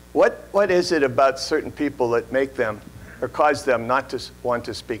 What is it about certain people that make them or cause them not to want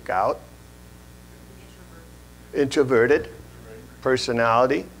to speak out? Introverted.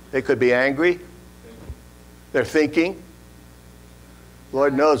 Personality. They could be angry. They're thinking.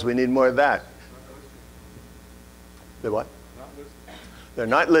 Lord knows we need more of that. They're what? They're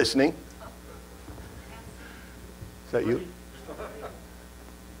not listening. Is that you?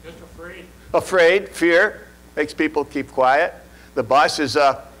 Just afraid. Afraid, fear, makes people keep quiet. The boss is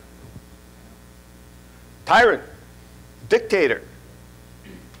a tyrant, dictator.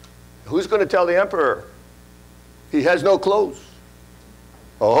 Who's going to tell the emperor? He has no clothes.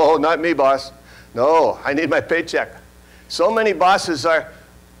 Oh, not me, boss. No, I need my paycheck. So many bosses are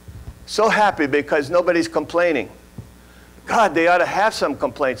so happy because nobody's complaining. God, they ought to have some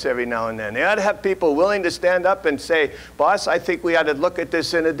complaints every now and then. They ought to have people willing to stand up and say, boss, I think we ought to look at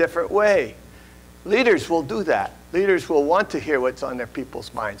this in a different way. Leaders will do that. Leaders will want to hear what's on their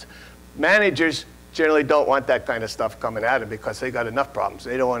people's minds. Managers generally don't want that kind of stuff coming at them because they got enough problems.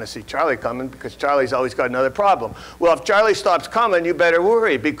 They don't want to see Charlie coming because Charlie's always got another problem. Well, if Charlie stops coming, you better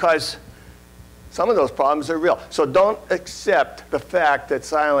worry because some of those problems are real. So don't accept the fact that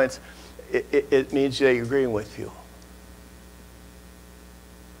silence, it means they agreeing with you.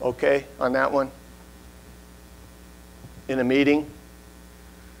 Okay, on that one? In a meeting,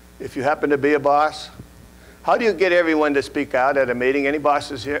 if you happen to be a boss, how do you get everyone to speak out at a meeting? Any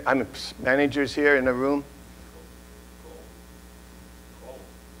bosses here? I mean, managers here in the room?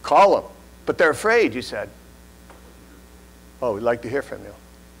 Call them. But they're afraid, you said. Oh, we'd like to hear from you.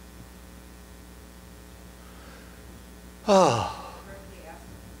 Oh.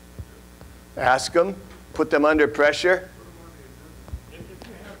 Ask them. Put them under pressure. If you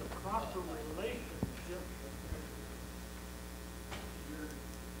have the proper relationship with your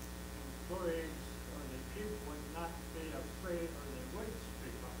employees or the people would not be afraid or they wouldn't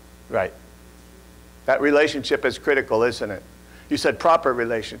speak up. Right. That relationship is critical, isn't it? You said proper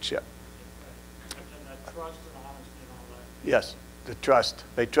relationship. And that trust and honesty and all that. Yes, the trust.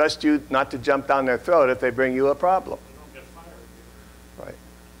 They trust you not to jump down their throat if they bring you a problem. They don't get fired. Right.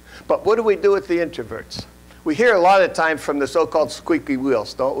 But what do we do with the introverts? We hear a lot of times from the so-called squeaky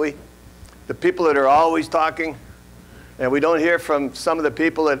wheels, don't we? The people that are always talking. And we don't hear from some of the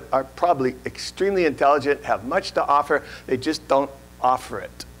people that are probably extremely intelligent, have much to offer. They just don't offer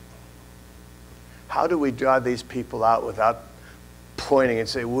it. How do we draw these people out without pointing and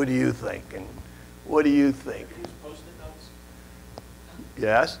say, what do you think? And what do you think? Use Post-it notes.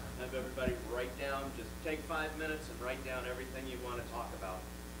 Yes? Have everybody write down, just take 5 minutes and write down everything you want to talk about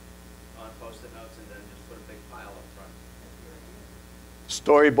on Post-it notes and then just put a big pile up front.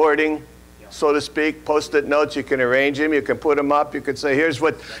 Storyboarding, so to speak, Post-it notes, you can arrange them, you can put them up, you can say, here's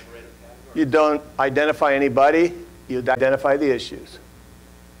what, you don't identify anybody, you identify the issues.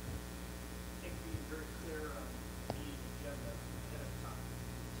 I think being very clear on the agenda ahead of time,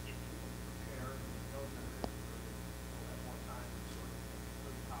 keep people prepared, and know that they'll have more time to sort of think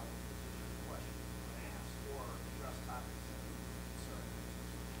through how questions and ask or address topics that concern.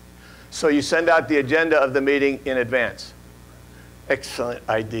 So you send out the agenda of the meeting in advance. Excellent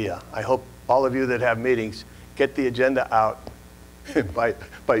idea. I hope all of you that have meetings get the agenda out by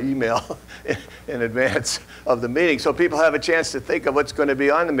email in advance of the meeting so people have a chance to think of what's going to be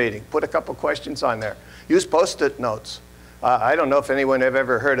on the meeting. Put a couple questions on there. Use Post-it notes. I don't know if anyone have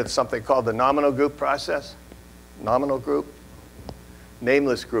ever heard of something called the nominal group process. Nominal group?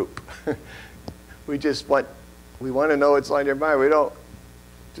 Nameless group. We want to know what's on your mind. We don't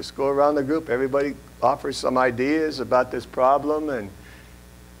just go around the group. Everybody offers some ideas about this problem, and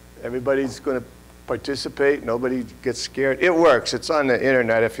everybody's going to participate. Nobody gets scared. It works. It's on the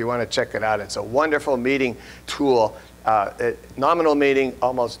internet if you want to check it out. It's a wonderful meeting tool. Nominal meeting,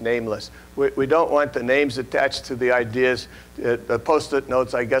 almost nameless. We don't want the names attached to the ideas. The Post-it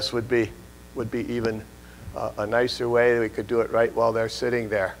notes, I guess, would be even a nicer way. We could do it right while they're sitting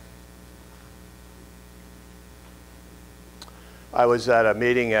there. I was at a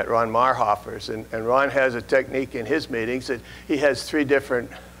meeting at Ron Marhofer's, and Ron has a technique in his meetings that he has 3 different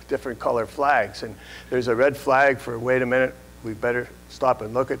color flags. And there's a red flag for, wait a minute, we better stop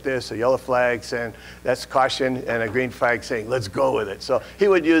and look at this, a yellow flag saying, that's caution, and a green flag saying, let's go with it. So he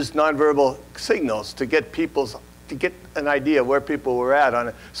would use nonverbal signals to get an idea where people were at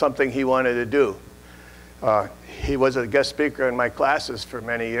on something he wanted to do. He was a guest speaker in my classes for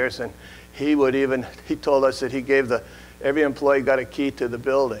many years, and he told us that he gave every employee got a key to the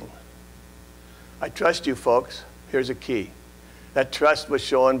building. I trust you folks, here's a key. That trust was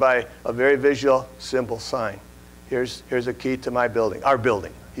shown by a very visual, simple sign. Here's a key to my building, our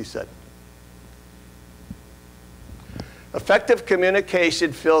building, he said. Effective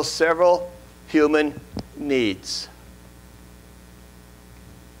communication fills several human needs.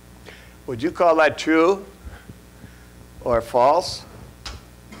 Would you call that true or false?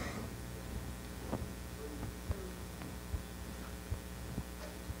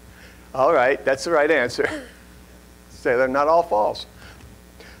 All right, that's the right answer. Say they're not all false.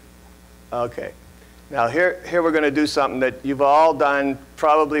 Okay. Now here we're going to do something that you've all done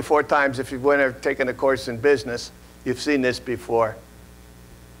probably 4 times if you've went or taken a course in business. You've seen this before.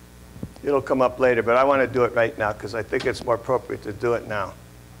 It'll come up later, but I want to do it right now because I think it's more appropriate to do it now.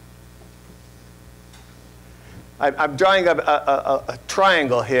 I'm drawing a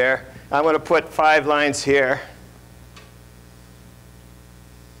triangle here. I'm going to put 5 lines here.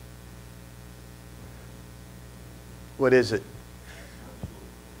 What is it?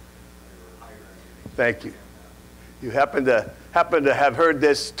 Thank you. You happen to have heard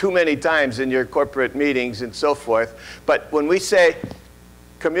this too many times in your corporate meetings and so forth. But when we say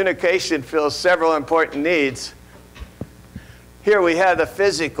communication fills several important needs, here we have the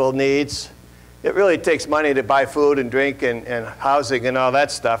physical needs. It really takes money to buy food and drink and housing and all that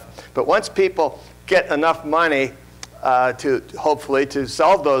stuff. But once people get enough money to hopefully to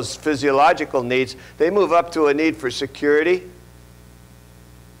solve those physiological needs, they move up to a need for security.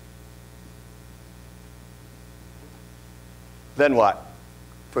 Then what?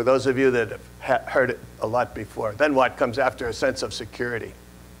 For those of you that have heard it a lot before, then what comes after a sense of security?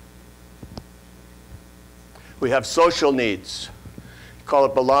 We have social needs. Call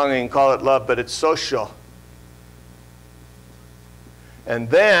it belonging, call it love, but it's social. And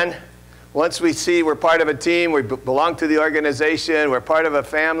then, once we see we're part of a team, we belong to the organization, we're part of a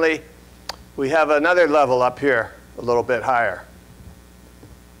family, we have another level up here, a little bit higher.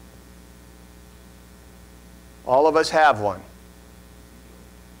 All of us have one.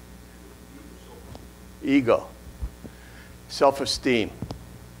 Ego. Self-esteem.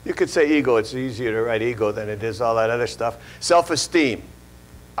 You could say ego. It's easier to write ego than it is all that other stuff. Self-esteem.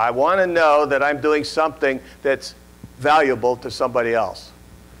 I want to know that I'm doing something that's valuable to somebody else.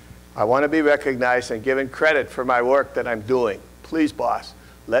 I want to be recognized and given credit for my work that I'm doing. Please, boss,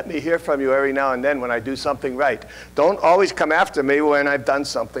 let me hear from you every now and then when I do something right. Don't always come after me when I've done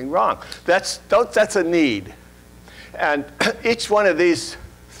something wrong. That's a need. And each one of these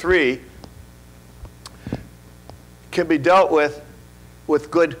three can be dealt with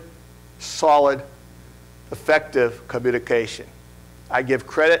good, solid, effective communication. I give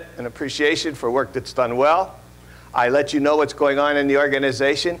credit and appreciation for work that's done well. I let you know what's going on in the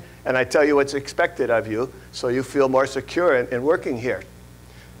organization, and I tell you what's expected of you so you feel more secure in working here.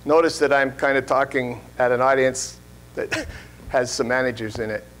 Notice that I'm kind of talking at an audience that has some managers in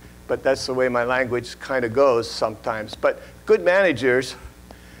it, but that's the way my language kind of goes sometimes. But good managers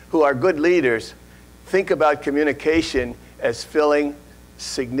who are good leaders think about communication as filling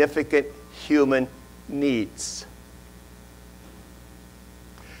significant human needs.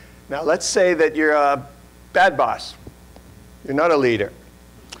 Now, let's say that you're a bad boss. You're not a leader.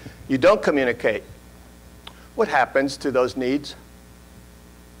 You don't communicate. What happens to those needs?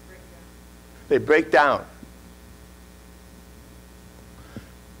 They break down.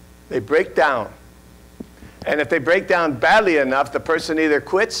 They break down. And if they break down badly enough, the person either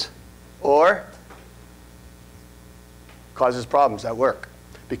quits or causes problems at work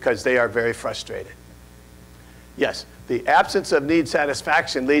because they are very frustrated. Yes, the absence of need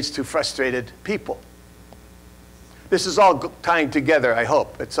satisfaction leads to frustrated people. This is all tying together, I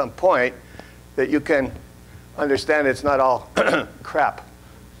hope, at some point, that you can understand it's not all crap.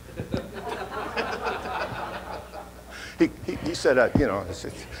 He said, you know,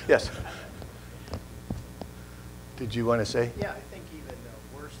 yes. Did you want to say? Yeah, I think even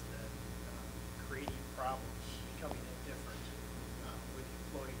worse than creating problems, becoming indifferent, when the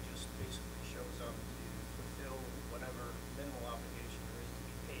employee just basically shows up to fulfill whatever minimal obligation there is to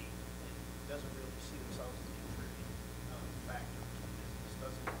be paid and doesn't really see themselves as a contributing factor to the business,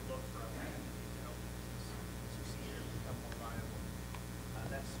 doesn't look for opportunities to help the business succeed or become more viable.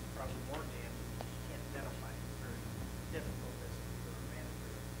 That's probably more damaging. You can't identify it. It's very difficult as a leader or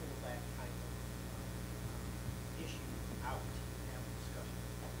manager to pull that kind of issue out and have a discussion.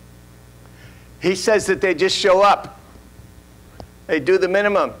 He says that they just show up. They do the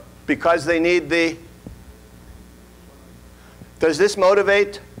minimum because they need the... Does this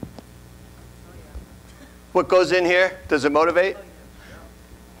motivate? What goes in here? Does it motivate?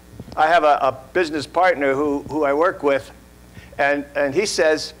 I have a business partner who I work with, and he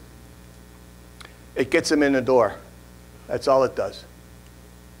says it gets him in the door. That's all it does.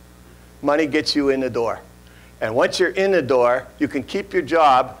 Money gets you in the door. And once you're in the door, you can keep your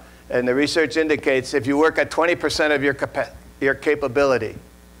job, and the research indicates if you work at 20% of your capability,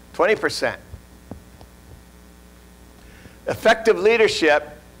 20%. Effective leadership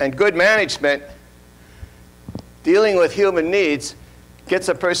and good management, dealing with human needs, gets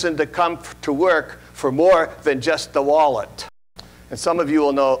a person to come to work for more than just the wallet. And some of you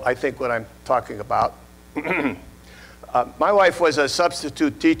will know, I think, what I'm talking about. My wife was a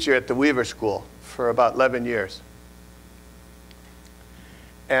substitute teacher at the Weaver School for about 11 years.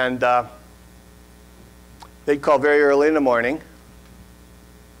 And they'd call very early in the morning.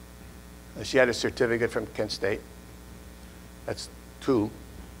 She had a certificate from Kent State. That's 2.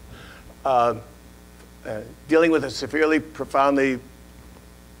 Dealing with a severely, profoundly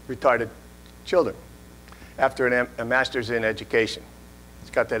retarded children after a master's in education.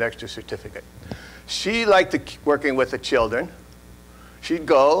 She's got that extra certificate. She liked working with the children. She'd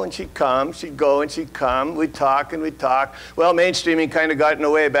go and she'd come, she'd go and she'd come. We'd talk and we'd talk. Well, mainstreaming kind of got in the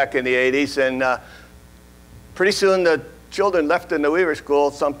way back in the 80s, and pretty soon the children left in the Weaver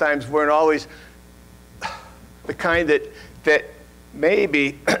School sometimes weren't always the kind that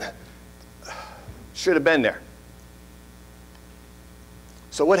maybe should have been there.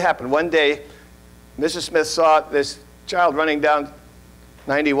 So what happened? One day, Mrs. Smith saw this child running down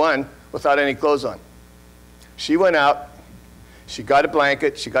 91 without any clothes on. She went out, she got a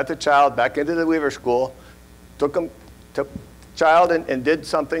blanket, she got the child back into the Weaver School, took the child and did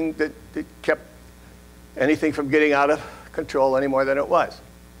something that kept anything from getting out of control any more than it was.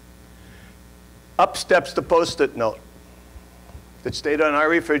 Up steps the Post-it note that stayed on our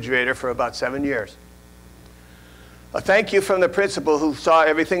refrigerator for about 7 years. A thank you from the principal who saw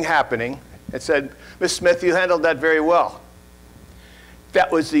everything happening and said, "Miss Smith, you handled that very well."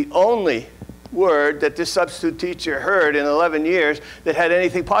 That was the only word that this substitute teacher heard in 11 years that had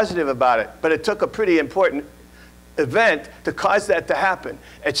anything positive about it. But it took a pretty important event to cause that to happen.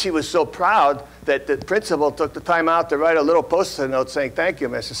 And she was so proud that the principal took the time out to write a little Post-it note saying, "Thank you,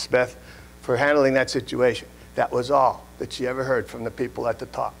 Mrs. Smith, for handling that situation." That was all that she ever heard from the people at the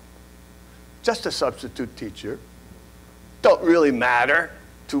top. Just a substitute teacher. Don't really matter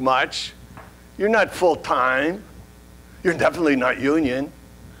too much. You're not full-time. You're definitely not union.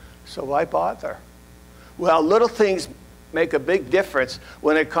 So why bother? Well, little things make a big difference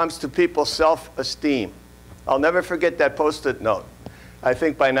when it comes to people's self-esteem. I'll never forget that Post-it note. I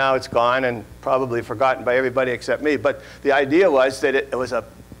think by now it's gone and probably forgotten by everybody except me. But the idea was that it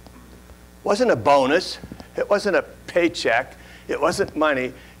wasn't a bonus. It wasn't a paycheck. It wasn't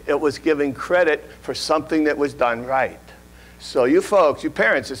money. It was giving credit for something that was done right. So you folks, you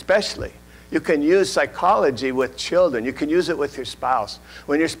parents especially, you can use psychology with children. You can use it with your spouse.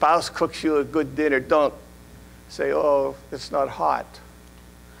 When your spouse cooks you a good dinner, don't say, "Oh, it's not hot.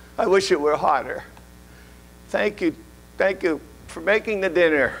 I wish it were hotter. Thank you for making the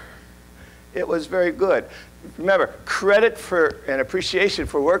dinner. It was very good." Remember, credit for and appreciation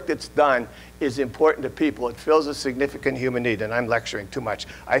for work that's done is important to people. It fills a significant human need, and I'm lecturing too much.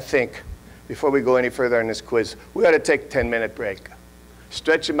 I think, before we go any further on this quiz, we ought to take a 10-minute break.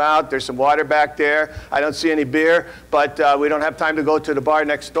 Stretch them out. There's some water back there. I don't see any beer, but we don't have time to go to the bar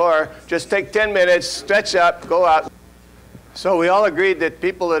next door. Just take 10 minutes, stretch up, go out. So we all agreed that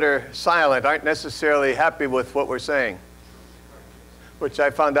people that are silent aren't necessarily happy with what we're saying, which I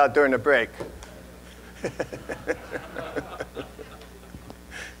found out during the break.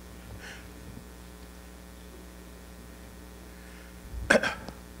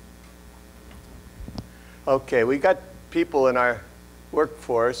 Okay, we got people in our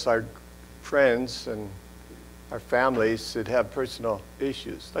workforce, our friends and our families that have personal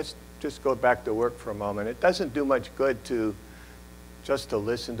issues. Let's just go back to work for a moment. It doesn't do much good just to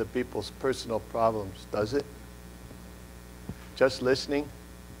listen to people's personal problems, does it? Just listening?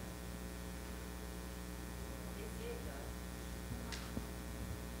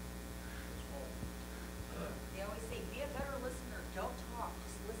 They always say, be a better listener. Don't talk.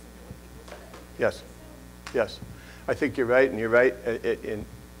 Just listen to what people say. Yes. Yes. I think you're right, and you're right in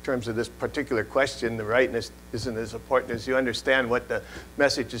terms of this particular question. The rightness isn't as important as you understand what the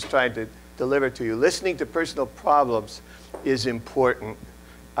message is trying to deliver to you. Listening to personal problems is important,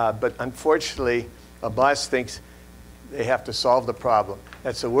 but unfortunately, a boss thinks they have to solve the problem.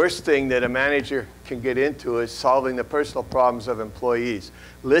 That's the worst thing that a manager can get into, is solving the personal problems of employees.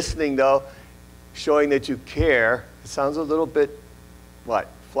 Listening, though, showing that you care, it sounds a little bit,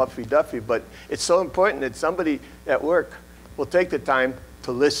 fluffy-duffy, but it's so important that somebody at work will take the time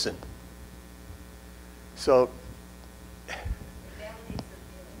to listen. So,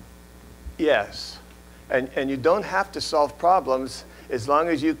 yes, and you don't have to solve problems as long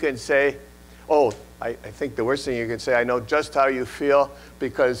as you can say, "Oh, I think the worst thing you can say, I know just how you feel,"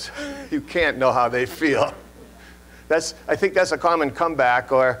 because you can't know how they feel. I think that's a common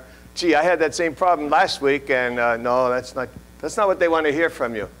comeback, or, "Gee, I had that same problem last week," and no, that's not what they want to hear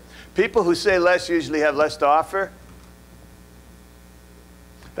from you. People who say less usually have less to offer.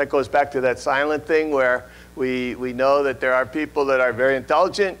 That goes back to that silent thing where we know that there are people that are very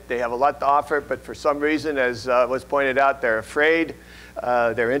intelligent, they have a lot to offer, but for some reason, as was pointed out, they're afraid,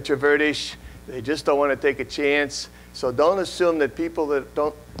 they're introvertish, they just don't want to take a chance. So don't assume that people that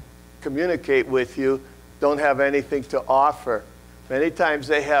don't communicate with you don't have anything to offer. Many times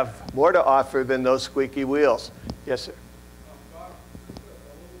they have more to offer than those squeaky wheels. Yes, sir.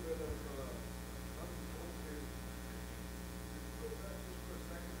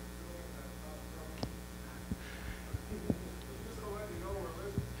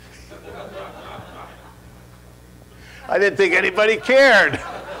 I didn't think anybody cared.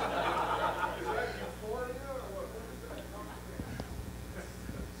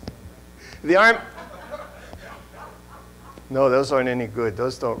 The Army. No, those aren't any good.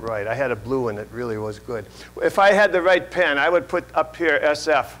 Those don't write. I had a blue one that really was good. If I had the right pen, I would put up here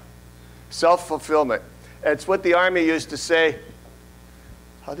SF, self-fulfillment. It's what the Army used to say.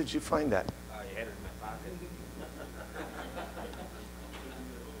 How did you find that? You had it in my pocket.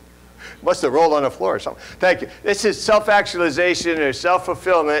 Must have rolled on the floor or something. Thank you. This is self-actualization or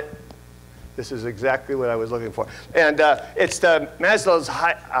self-fulfillment. This is exactly what I was looking for. And it's the Maslow's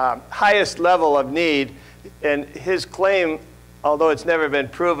highest level of need. And his claim, although it's never been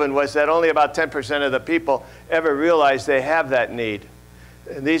proven, was that only about 10% of the people ever realize they have that need.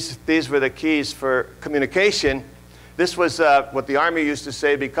 And these were the keys for communication. This was what the Army used to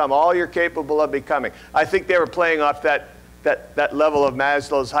say, become all you're capable of becoming. I think they were playing off that level of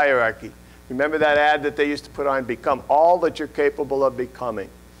Maslow's hierarchy. Remember that ad that they used to put on, become all that you're capable of becoming.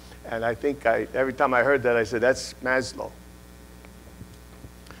 And I think every time I heard that, I said, that's Maslow.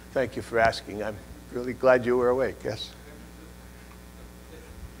 Thank you for asking. I'm really glad you were awake, yes?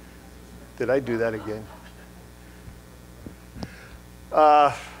 Did I do that again?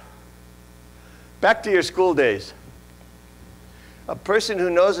 Back to your school days. A person who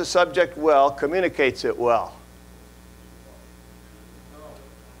knows a subject well communicates it well.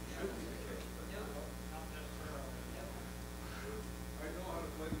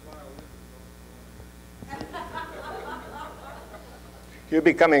 You're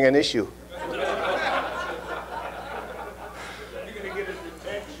becoming an issue.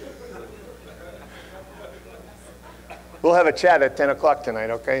 We'll have a chat at 10 o'clock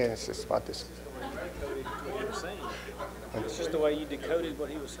tonight, okay? And it's just about this. It's just the way you decoded what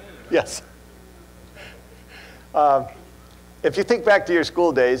he was saying. Yes. If you think back to your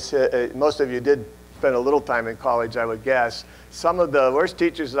school days, most of you did spend a little time in college, I would guess. Some of the worst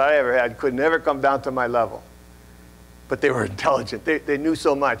teachers that I ever had could never come down to my level. But they were intelligent. They knew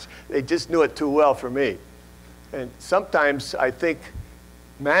so much. They just knew it too well for me. And sometimes I think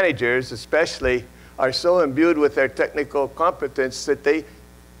managers, especially, are so imbued with their technical competence that they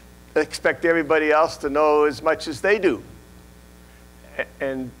expect everybody else to know as much as they do.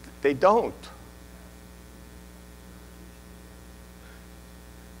 And they don't.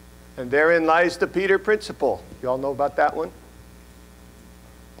 And therein lies the Peter principle. You all know about that one?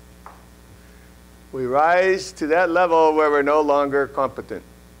 We rise to that level where we're no longer competent.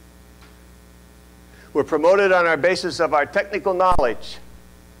 We're promoted on our basis of our technical knowledge.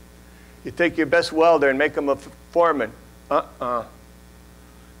 You take your best welder and make him a foreman. Not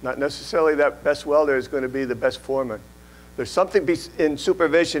necessarily that best welder is going to be the best foreman. There's something in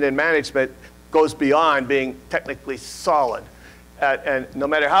supervision and management goes beyond being technically solid. And no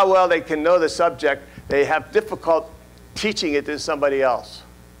matter how well they can know the subject, they have difficult teaching it to somebody else.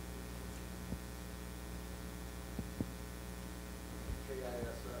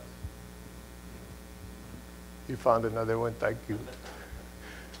 You found another one, thank you.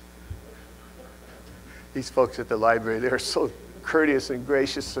 These folks at the library, they're so courteous and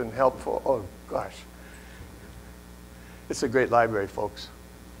gracious and helpful. Oh, gosh. It's a great library, folks.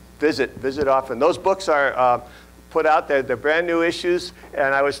 Visit often. Those books are put out there. They're brand new issues,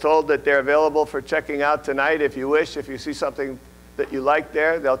 and I was told that they're available for checking out tonight if you wish. If you see something that you like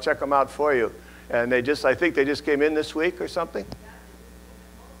there, they'll check them out for you. And I think they just came in this week or something.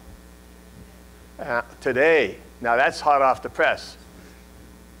 Today. Now that's hot off the press,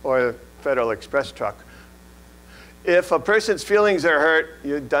 or the Federal Express truck. If a person's feelings are hurt,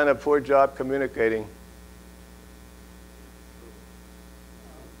 you've done a poor job communicating.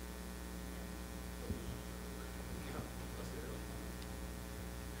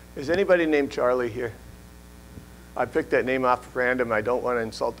 Is anybody named Charlie here? I picked that name off random. I don't want to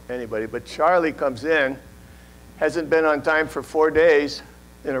insult anybody, but Charlie comes in, hasn't been on time for 4 days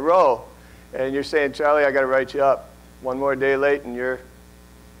in a row. And you're saying, Charlie, I got to write you up. One more day late, and you're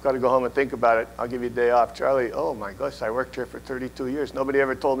got to go home and think about it. I'll give you a day off. Charlie, oh my gosh, I worked here for 32 years. Nobody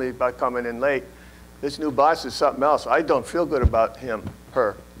ever told me about coming in late. This new boss is something else. I don't feel good about him,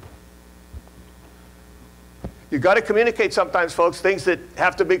 her. You got to communicate sometimes, folks, things that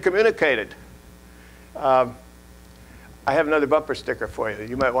have to be communicated. I have another bumper sticker for you.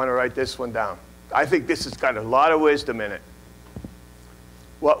 You might want to write this one down. I think this has got a lot of wisdom in it.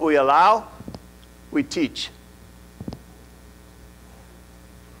 What we allow, we teach.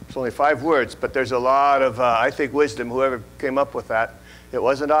 It's only 5 words, but there's a lot of, I think, wisdom, whoever came up with that. It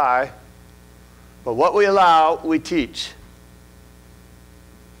wasn't I. But what we allow, we teach.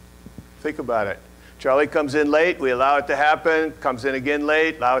 Think about it. Charlie comes in late, we allow it to happen, comes in again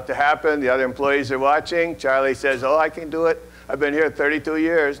late, allow it to happen, the other employees are watching. Charlie says, oh, I can do it. I've been here 32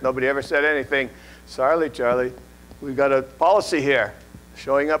 years, nobody ever said anything. Sorry, Charlie, we've got a policy here,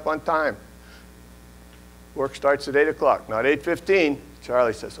 showing up on time. Work starts at 8 o'clock, not 8:15.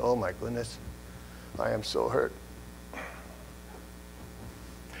 Charlie says, oh my goodness, I am so hurt.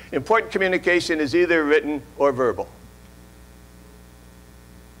 Important communication is either written or verbal.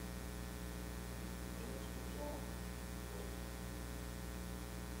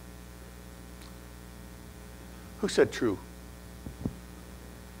 Who said true?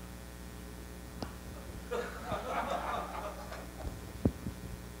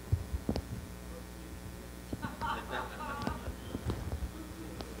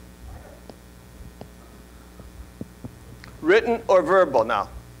 Written or verbal now?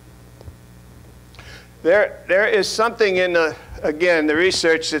 There is something in the, again, the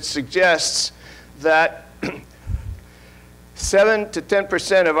research that suggests that 7 to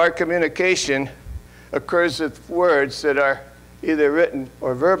 10% of our communication occurs with words that are either written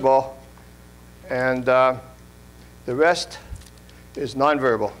or verbal, and the rest is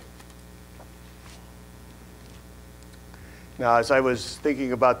nonverbal. Now, as I was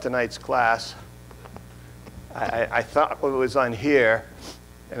thinking about tonight's class, I thought what was on here,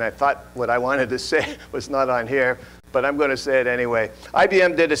 and I thought what I wanted to say was not on here, but I'm going to say it anyway.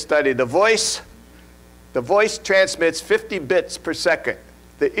 IBM did a study. The voice transmits 50 bits per second.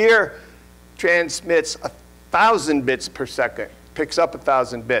 The ear transmits 1,000 bits per second, picks up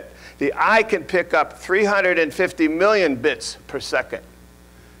 1,000 bits. The eye can pick up 350 million bits per second.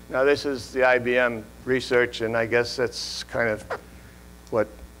 Now, this is the IBM research, and I guess that's kind of what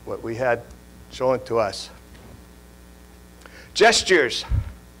we had shown to us. Gestures,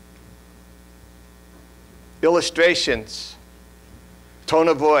 illustrations, tone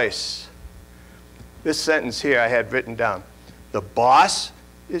of voice. This sentence here I had written down. The boss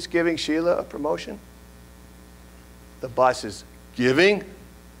is giving Sheila a promotion. The boss is giving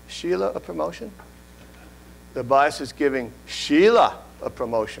Sheila a promotion. The boss is giving Sheila a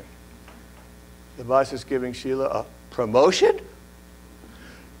promotion. The boss is giving Sheila a promotion?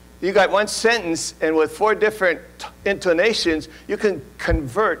 You got one sentence, and with 4 different intonations, you can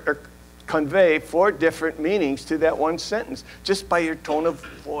convert or convey 4 different meanings to that one sentence just by your tone of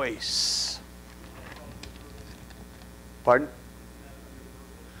voice. Pardon?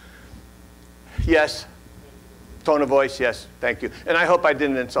 Yes. Tone of voice, yes. Thank you. And I hope I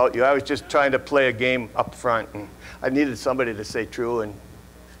didn't insult you. I was just trying to play a game up front, and I needed somebody to say true. And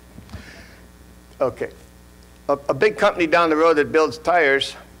okay. A big company down the road that builds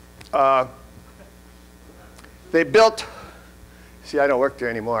tires, they built, see, I don't work there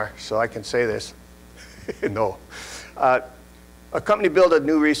anymore, so I can say this. No. A company built a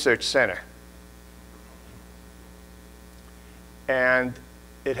new research center. And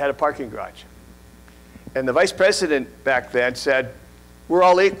it had a parking garage. And the vice president back then said, we're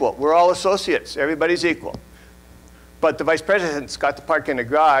all equal. We're all associates. Everybody's equal. But the vice presidents got to park in the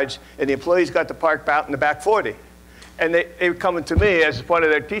garage, and the employees got to park out in the back 40. And they were coming to me as one of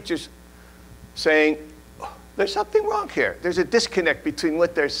their teachers saying, there's something wrong here. There's a disconnect between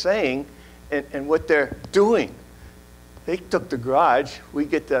what they're saying and what they're doing. They took the garage. We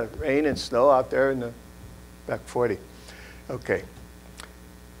get the rain and snow out there in the back 40. Okay.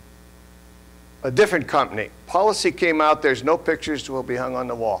 A different company. Policy came out, there's no pictures will be hung on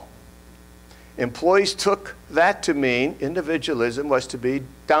the wall. Employees took that to mean individualism was to be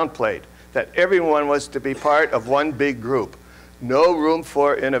downplayed, that everyone was to be part of one big group. No room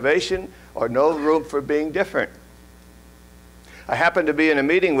for innovation or no room for being different. I happened to be in a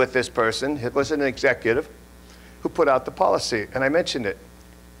meeting with this person, it was an executive, who put out the policy, and I mentioned it.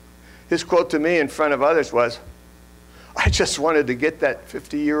 His quote to me in front of others was, I just wanted to get that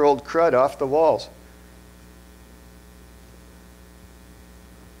 50-year-old crud off the walls.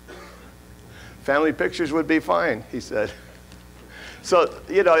 Family pictures would be fine, he said. So,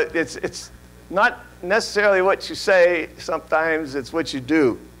 you know, it's not necessarily what you say, sometimes it's what you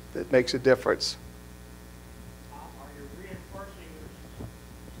do that makes a difference. Are you reinforcing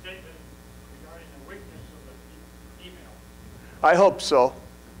your statement regarding the weakness of the email? I hope so.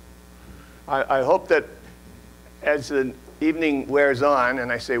 I hope that as the evening wears on,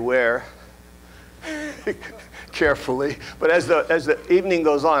 and I say wear carefully, but as the evening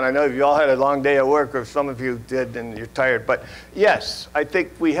goes on, I know you all had a long day at work, or some of you did and you're tired, but yes, I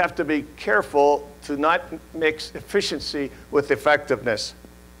think we have to be careful to not mix efficiency with effectiveness.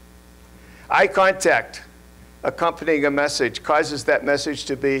 Eye contact accompanying a message causes that message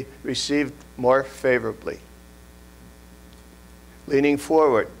to be received more favorably. Leaning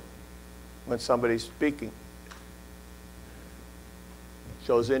forward. when somebody's speaking.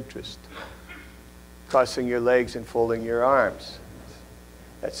 Shows interest. Crossing your legs and folding your arms.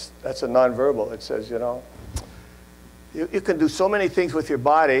 That's a nonverbal. It says, you know, you can do so many things with your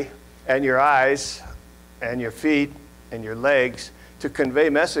body and your eyes and your feet and your legs to convey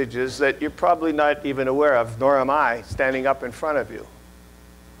messages that you're probably not even aware of, nor am I, standing up in front of you.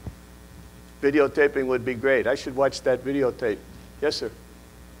 Videotaping would be great. I should watch that videotape. Yes, sir.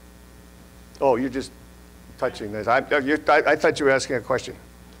 Oh, you're just touching this. I thought you were asking a question.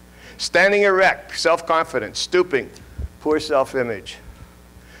 Standing erect, self-confidence. Stooping, poor self-image.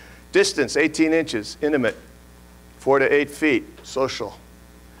 Distance, 18 inches, intimate. 4 to 8 feet, social.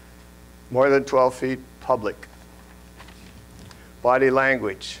 More than 12 feet, public. Body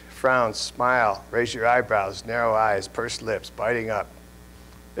language, frown, smile, raise your eyebrows, narrow eyes, pursed lips, biting up.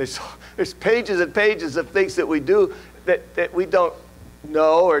 There's pages and pages of things that we do that we don't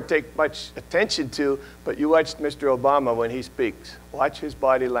know or take much attention to, but you watched Mr. Obama when he speaks. Watch his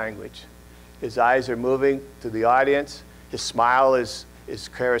body language. His eyes are moving to the audience. His smile is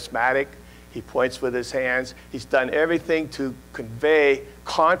charismatic. He points with his hands. He's done everything to convey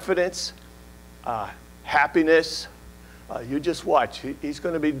confidence, happiness. You just watch. He's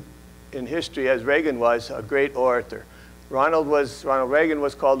going to be in history, as Reagan was, a great orator. Ronald Reagan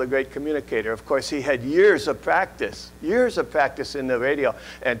was called a great communicator. Of course, he had years of practice in the radio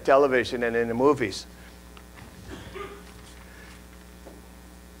and television and in the movies.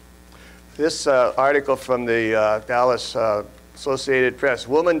 This article from the Dallas Associated Press.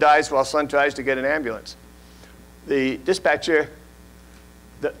 Woman dies while son tries to get an ambulance. The dispatcher,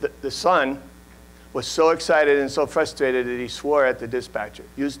 the son, was so excited and so frustrated that he swore at the dispatcher,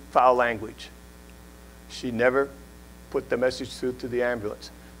 used foul language. She never put the message through to the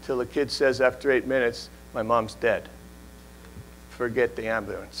ambulance till the kid says after 8 minutes, my mom's dead. Forget the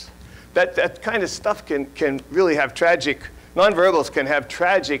ambulance. That kind of stuff can really have tragic, nonverbals can have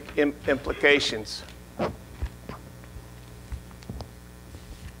tragic implications.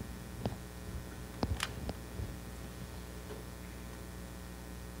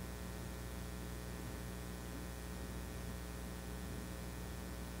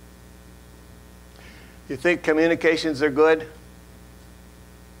 You think communications are good?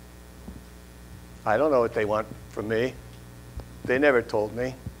 I don't know what they want from me. They never told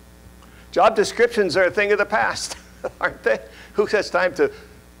me. Job descriptions are a thing of the past, aren't they? Who has time to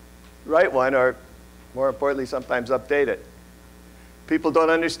write one or, more importantly, sometimes update it? People don't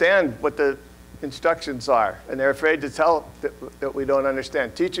understand what the instructions are, and they're afraid to tell that we don't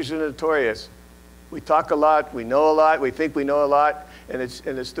understand. Teachers are notorious. We talk a lot, we know a lot, we think we know a lot, and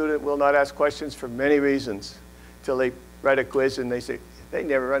the student will not ask questions for many reasons until they write a quiz and they say, they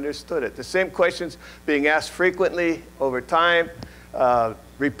never understood it. The same questions being asked frequently over time,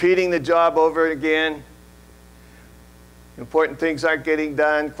 repeating the job over again. Important things aren't getting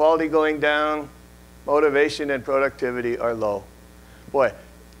done, quality going down, motivation and productivity are low. Boy,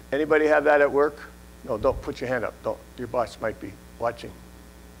 anybody have that at work? No, don't put your hand up. Don't. Your boss might be watching.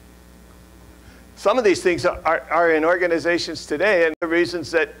 Some of these things are in organizations today, and the reasons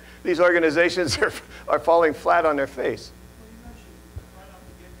that these organizations are falling flat on their face. Well, you mentioned right off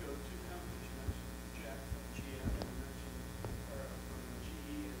the get-go 2 companies. You mentioned Jack from GM, and you mentioned from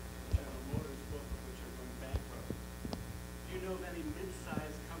GE and General Motors, both of which are going bankrupt. Do you know of any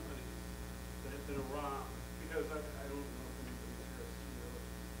mid-sized companies that have been around? Because I don't know if anybody's here as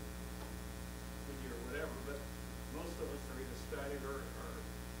CEO or whatever, but most of us are either starting or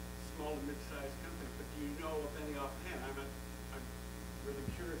small to mid-sized companies. But do you know of any offhand? I'm really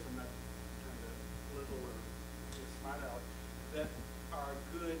curious. I'm not trying to belittle or smart out that are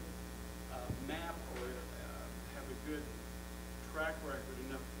good map or have a good track record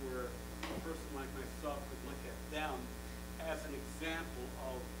enough where a person like myself could look at them as an example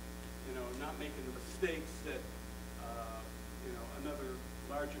of, not making the mistakes that, another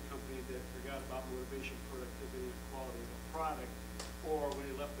larger company that forgot about motivation, productivity, and quality of the product, or when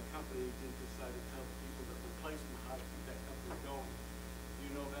he left the company, he didn't decide to tell the people that replaced him how to keep that company going. Do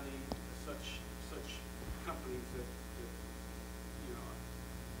you know of any such companies that you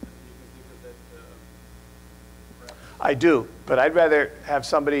can think of that perhaps? I do, but I'd rather have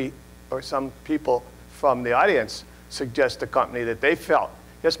somebody or some people from the audience suggest a company that they felt.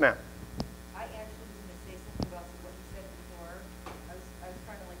 Yes, ma'am. I actually was going to say something about what you said before. I was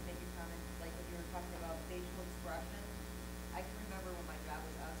trying to make a comment, like when you were talking about facial expression. I can remember when my job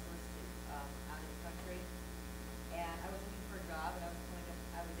was unsolicited out of the country, and I was looking for a job, and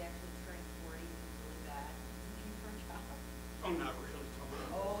I was actually turning 40, which was really bad, looking for a job. Oh, not really.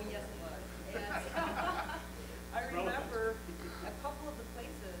 Oh, yes, it was. And I remember a couple of the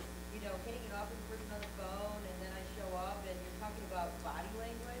places, hey,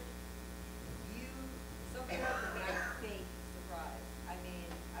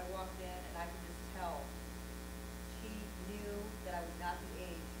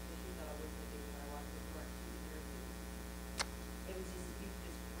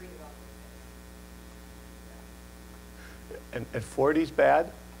 And 40's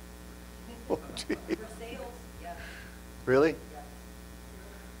bad? Oh, gee. For sales, yes, Really? yes.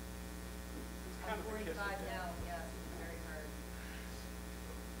 I'm 45 now, yes, it's very hard.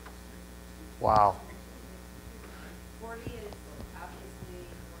 Wow. 40 is obviously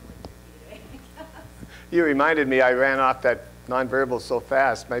more like 50 today, I guess. You reminded me, I ran off that nonverbal so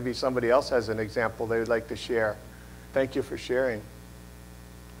fast. Maybe somebody else has an example they would like to share. Thank you for sharing.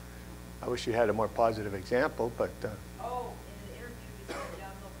 I wish you had a more positive example, but Oh, in the interview, he said,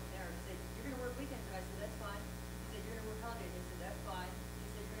 downhill from there. He said, you're going to work weekends, and I said, that's fine. He said, you're going to work holidays, and I said, that's fine. He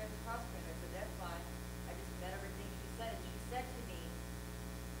said, you're going to have to cross-train. I said, that's fine. I just met everything she said, and she said to me,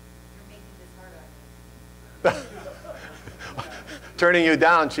 you're making this hard on me. turning you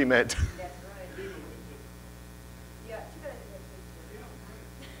down, she meant. That's right. Yeah, too bad I didn't have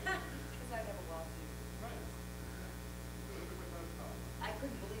kids. Because I'd have a lawsuit. I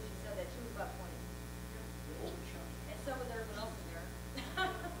couldn't believe she said that. She was about 20. And so was everyone else in there.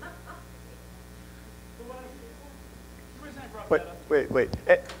 The reason I brought Wait, that up, wait.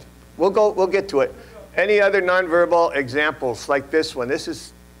 We'll get to it. Any other nonverbal examples like this one? This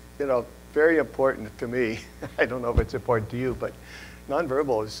is, very important to me. I don't know if it's important to you, but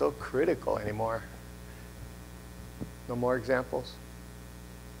nonverbal is so critical anymore. No more examples?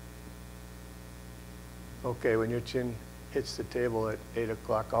 Okay, when your chin hits the table at 8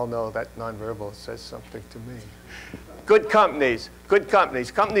 o'clock, I'll know that nonverbal says something to me. Good companies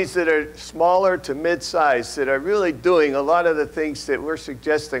that are smaller to mid-size, that are really doing a lot of the things that we're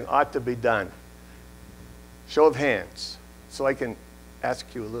suggesting ought to be done. Show of hands, so I can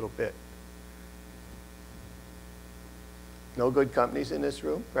ask you a little bit. No good companies in this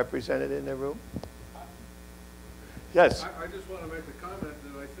room, represented in the room? Yes? I just want to make a comment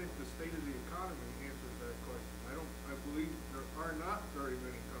that I think the state of the economy answers that question. I believe there are not very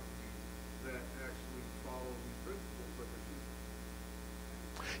many companies that actually follow these principles, but there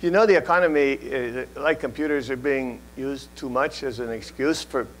should. You know, the economy, like computers, are being used too much as an excuse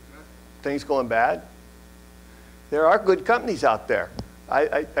for things going bad. There are good companies out there.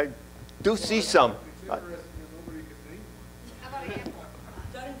 I do see some. It's interesting that nobody can name one. How about Apple?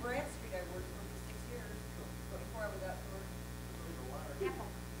 Dun and Bradstreet, I worked for 6 years before I was out for Apple.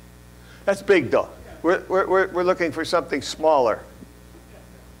 That's big, though. We're looking for something smaller.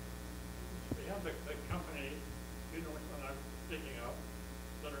 We have the company, which one I'm thinking of,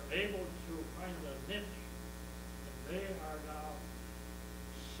 that are able to find a niche, and they are now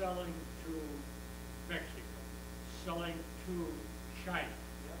selling to Mexico, selling to China,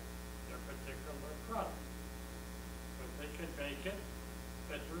 their particular product. But they can make it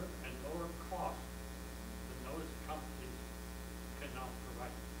better and lower cost than those companies cannot provide.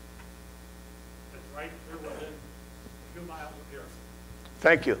 It's right here within a few miles of here.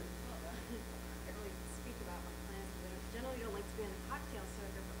 Thank you. I really speak about my plans. Generally, don't like to be in the cocktail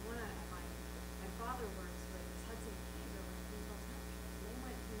circuit, but one of my father works with is Hudson Library Historical Society. They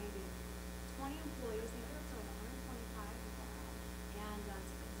went to maybe 20 employees. They grew up to like 125, and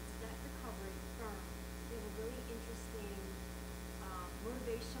it's a debt recovery firm. They have a really interesting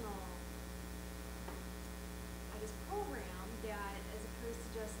motivational, I guess, program that, as opposed to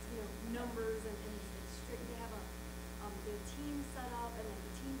just numbers and it's strict. They have their team set up, and then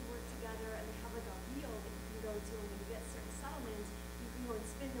the teams work together, and they have like a wheel that you can go to, and when you get certain settlements, you can go and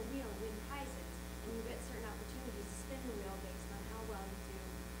spin the wheel and win prizes, and you get certain opportunities to spin the wheel based on how well you do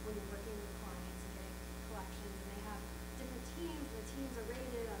when you're working with clients and getting collections. And they have different teams, and the teams are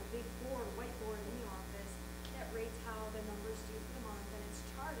rated on a big board, a whiteboard in the office that rates how the numbers do for the month, and it's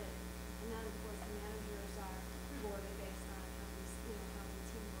charted. And then, of course, the managers are rewarded based on how these, how the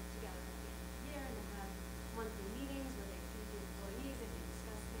team work together at the end of the year, and they have monthly meetings where they feed the employees and they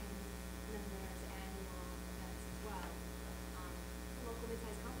discuss things, and then there's annual events as well. A local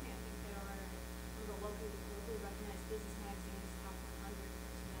mid-sized company, I think they are one of the locally recognized business magazines, top 100 for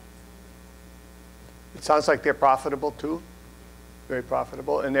It sounds like they're profitable, too. Very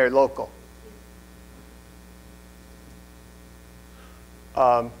profitable, and they're local.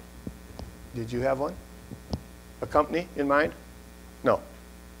 Did you have one? A company in mind? No.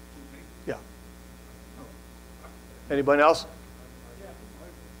 Yeah. Anyone else?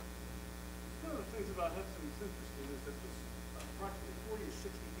 one of the things about Hudson that's interesting is that there's approximately 40 to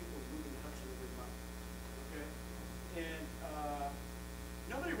 60 people moving to Hudson every month. Okay? And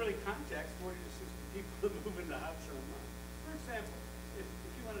nobody really contacts 40 to 60 people that move into Hudson a month. For example, if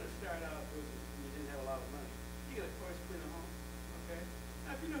you wanted to start out a business and you didn't have a lot of money, you get a choice between a home. Okay?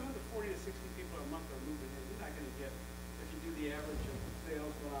 Now, if you know who the 40 to 60 people a month are moving in, you're not going to get, if you do the average of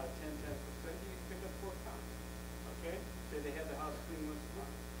sales going out of 10%, you can pick up 4 times. Okay? Say they had the house cleaned once a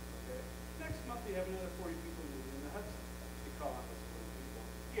month. Okay? Next month, you have another 40 people moving into Hudson. call on us people.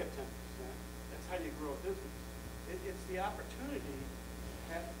 You get 10%. That's how you grow a business. It's the opportunity,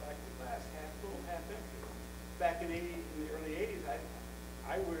 half like the glass, half full, half empty. Back in the early 80s,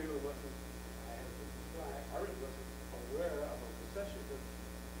 I really wasn't, I really wasn't aware of a recession because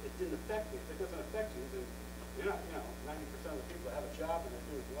it didn't affect me. If it doesn't affect you, then you're not, 90% of the people that have a job and they're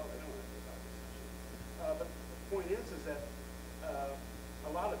doing well, they don't have to about recession. But the point is that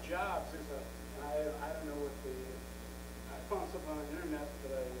a lot of jobs is I don't know what I found something on the internet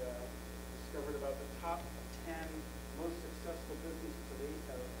that I discovered about the top 10 most successful businesses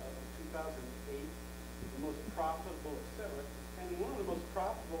of 2008, the most profitable, etc. And one of the most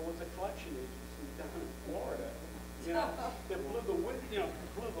profitable was a collection agency down in Florida. That blew the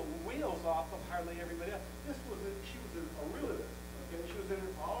wheels off of hardly everybody else. She was a realtor. Okay, she was in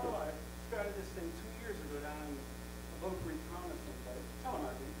it all her life. Started this thing 2 years ago down in Boca Raton or someplace,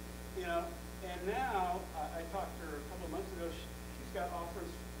 telemarketing. And now I talked to her a couple of months ago. She's got offers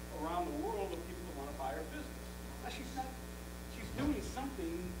around the world of people that want to buy her business. Now she's doing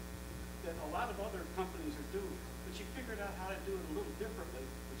something that a lot of other companies are doing, but she figured out how to do it a little differently,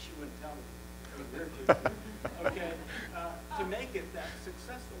 which she wouldn't tell me. Okay, to make it that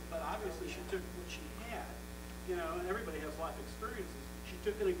successful. But obviously she took what she had, and everybody has life experiences. She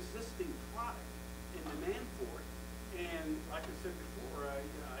took an existing product and demand for it. And like I said before, I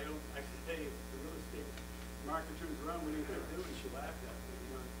said, hey, if the real estate market turns around, what are you going to do? And she laughed at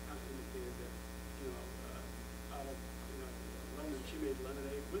me, kind of indicated that, out of, lemon, she made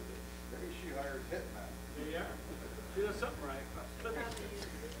lemonade with it. Maybe she hired hitman. They are. She does something right. But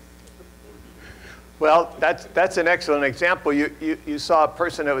Well, that's an excellent example. You saw a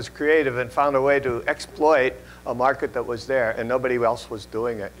person that was creative and found a way to exploit a market that was there, and nobody else was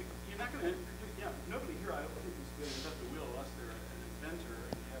doing it. you're not going to, nobody here, I don't think, is going to invent the wheel unless they're an inventor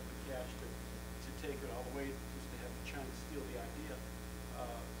and have the cash to take it all the way just to have China steal the idea.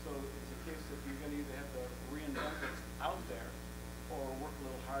 So it's a case that you're going to either have to reinvent what's out there or work a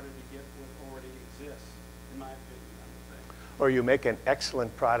little harder to get what already exists, in my opinion, I would think. Or you make an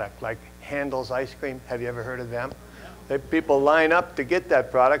excellent product like Handel's ice cream. Have you ever heard of them? People line up to get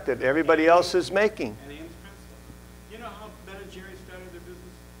that product that everybody else is making. And Ames Princeton. You know how Ben and Jerry started their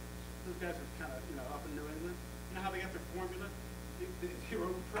business? Those guys are kind of, up in New England. You know how they got their formula? They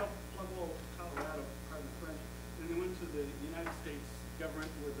were from Pueblo, Colorado, pardon the French. And they went to the United States government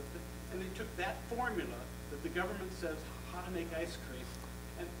and they took that formula that the government says how to make ice cream,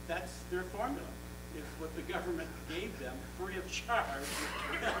 and that's their formula. It's what the government gave them free of charge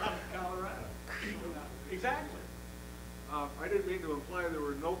out of Colorado. Exactly. I didn't mean to imply there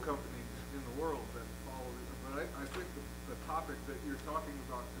were no companies in the world that followed it, but I think the topic that you're talking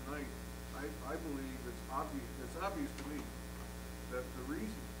about tonight, I believe it's obvious to me that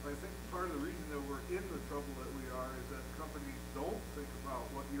I think part of the reason that we're in the trouble that we are is that companies don't think about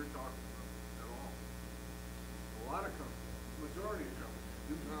what you're talking about at all. A lot of companies, majority of companies,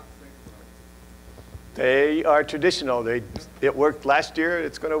 do not think about it. They are traditional. It worked last year.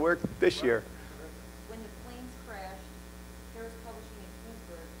 It's going to work this year. When the planes crashed, Harris Publishing in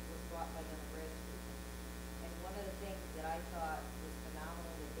Twinsburg was bought by Dun & Bradstreet. And one of the things that I thought was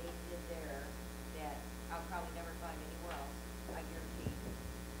phenomenal that they did there that I'll probably never find anywhere else, I guarantee,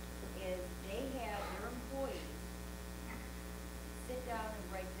 is they had their employees sit down and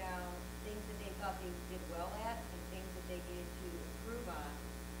write down things that they thought they did well at and things that they needed to improve on,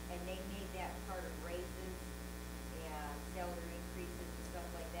 and they made that part of raises and salary increases and stuff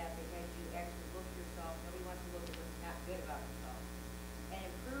like that. They had you actually look at yourself. Nobody wants to look at what's not good about yourself, and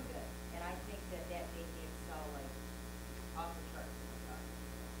improve it. And I think that made me excel like off the charts.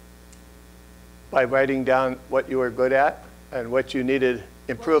 By writing down what you were good at and what you needed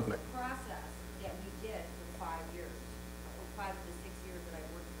improvement. Well, the process that we did for 5 years, 5 of the 6 years that I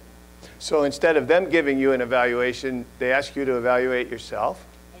worked for them. So instead of them giving you an evaluation, they ask you to evaluate yourself.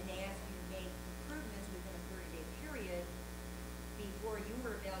 And they asked you to make improvements within a 30-day period before you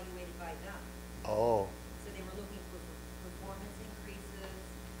were evaluated by them. Oh. So they were looking for performance increases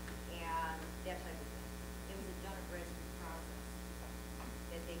and that type of thing. It was a Dun & Bradstreet process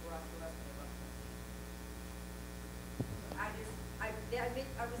that they brought to us when they left company.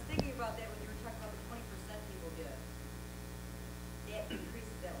 I was thinking about that when you were talking about the 20% people get. That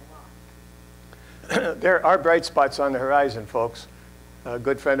increases that a lot. There are bright spots on the horizon, folks. A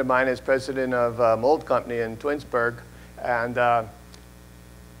good friend of mine is president of a mold company in Twinsburg, and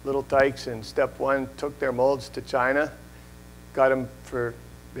Little Tykes and Step One took their molds to China, got them for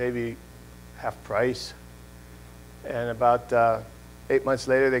maybe half price, and about 8 months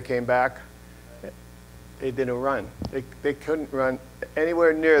later they came back they didn't run. They couldn't run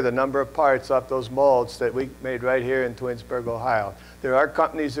anywhere near the number of parts off those molds that we made right here in Twinsburg, Ohio. There are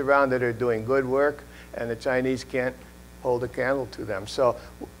companies around that are doing good work, and the Chinese can't hold a candle to them. So,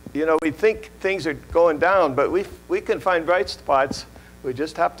 you know, we think things are going down, but we can find bright spots. We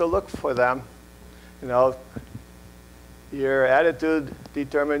just have to look for them. You know, your attitude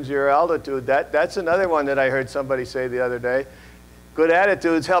determines your altitude. That's another one that I heard somebody say the other day. Good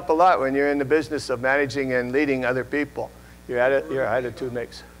attitudes help a lot when you're in the business of managing and leading other people. Your attitude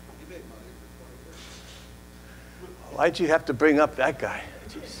makes. Why'd you have to bring up that guy?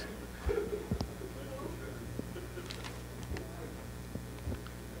 Jeez.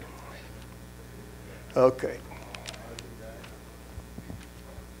 Okay.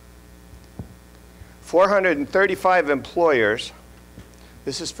 435 employers,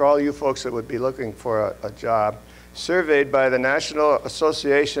 this is for all you folks that would be looking for a job, surveyed by the National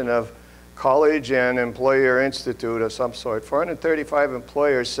Association of College and Employer Institute of some sort. 435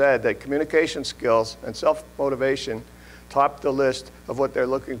 employers said that communication skills and self-motivation topped the list of what they're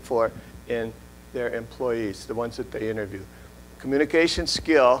looking for in their employees, the ones that they interview. Communication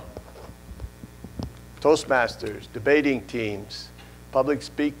skill, Toastmasters, debating teams, public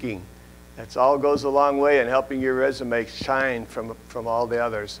speaking, that all goes a long way in helping your resume shine from all the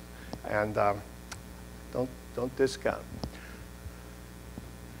others. And don't discount.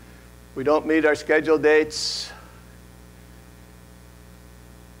 We don't meet our scheduled dates.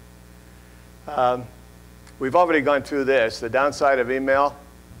 We've already gone through this. The downside of email,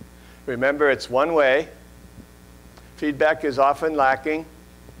 remember it's one way. Feedback is often lacking.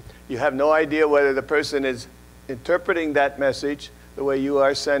 You have no idea whether the person is interpreting that message the way you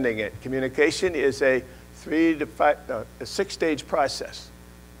are sending it. Communication is a 6-stage process.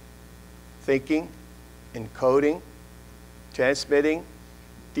 Thinking, encoding, transmitting,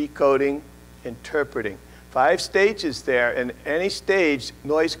 decoding, interpreting. 5 stages there, and any stage,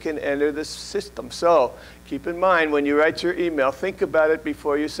 noise can enter the system. So keep in mind when you write your email, think about it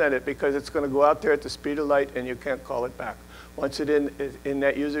before you send it, because it's going to go out there at the speed of light and you can't call it back. Once it's in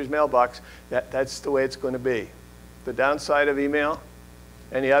that user's mailbox, that's the way it's going to be. The downside of email,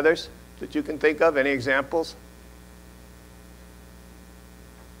 any others that you can think of? Any examples?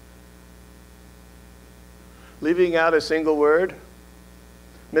 Leaving out a single word,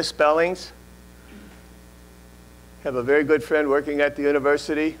 misspellings. Have a very good friend working at the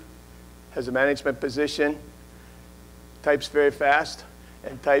university, has a management position, types very fast,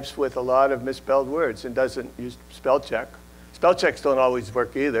 and types with a lot of misspelled words and doesn't use spell check. Spell checks don't always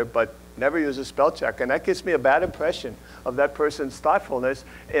work either, but never uses spell check. And that gives me a bad impression of that person's thoughtfulness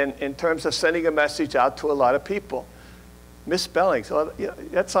in terms of sending a message out to a lot of people. Misspelling, so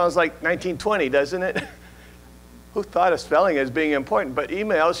that sounds like 1920, doesn't it? Who thought of spelling as being important? But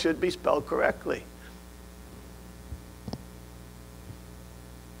emails should be spelled correctly.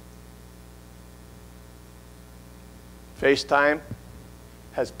 FaceTime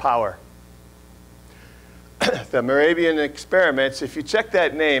has power. The Moravian experiments, if you check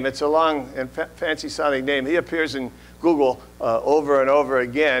that name, it's a long and fancy sounding name. He appears in Google over and over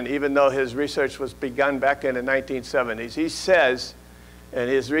again, even though his research was begun back in the 1970s. He says, and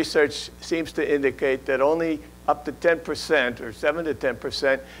his research seems to indicate that only up to 10% or 7 to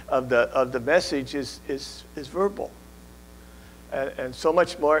 10% of the message is verbal. And so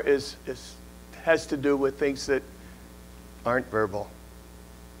much more has to do with things that aren't verbal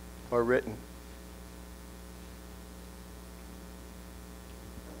or written.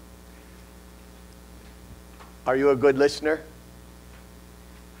 Are you a good listener?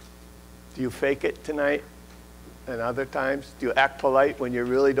 Do you fake it tonight and other times? Do you act polite when you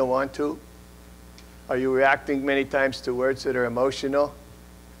really don't want to? Are you reacting many times to words that are emotional?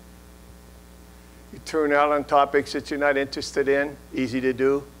 You tune out on topics that you're not interested in, easy to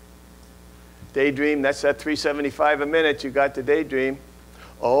do. Daydream, that's that $3.75 a minute, you got to daydream.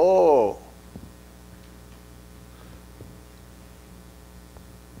 Oh.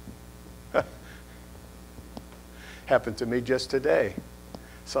 Happened to me just today.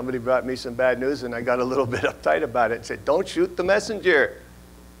 Somebody brought me some bad news and I got a little bit uptight about it and said, don't shoot the messenger.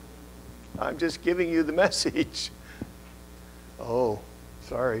 I'm just giving you the message. Oh,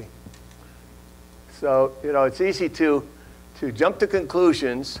 sorry. So, you know, it's easy to jump to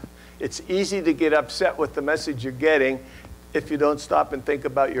conclusions. It's easy to get upset with the message you're getting if you don't stop and think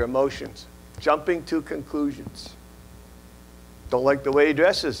about your emotions. Jumping to conclusions. Don't like the way he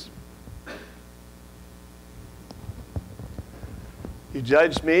dresses. You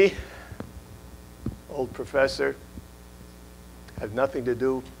judge me, old professor, has nothing to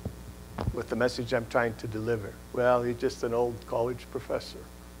do with the message I'm trying to deliver. Well, he's just an old college professor.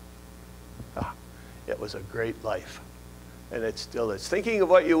 It was a great life, and it still is. Thinking of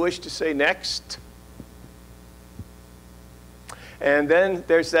what you wish to say next? And then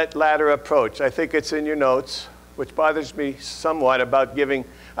there's that ladder approach. I think it's in your notes, which bothers me somewhat about giving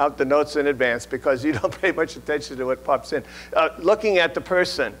out the notes in advance because you don't pay much attention to what pops in. Looking at the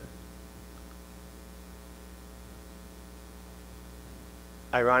person.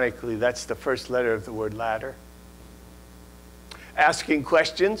 Ironically, that's the first letter of the word ladder. Asking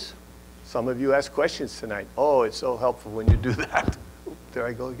questions. Some of you ask questions tonight. Oh, it's so helpful when you do that. There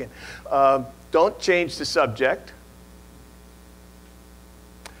I go again. Don't change the subject.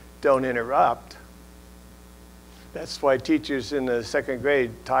 Don't interrupt. That's why teachers in the second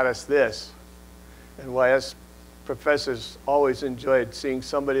grade taught us this, and why us professors always enjoyed seeing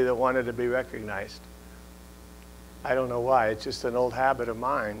somebody that wanted to be recognized. I don't know why. It's just an old habit of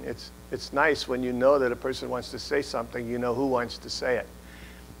mine. It's nice when you know that a person wants to say something, you know who wants to say it.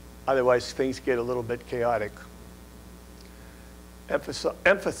 Otherwise, things get a little bit chaotic.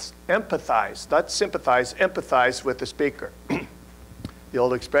 Empathize, not sympathize, empathize with the speaker. The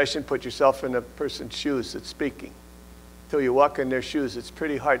old expression, put yourself in a person's shoes that's speaking. Until you walk in their shoes, it's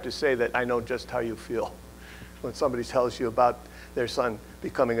pretty hard to say that I know just how you feel. When somebody tells you about their son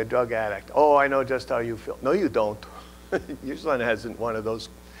becoming a drug addict. Oh, I know just how you feel. No, you don't. Your son hasn't one of those.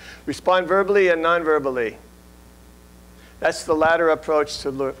 Respond verbally and non-verbally. That's the latter approach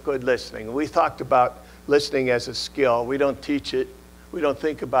to good listening. We talked about listening as a skill. We don't teach it. We don't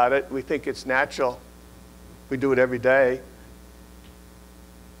think about it. We think it's natural. We do it every day.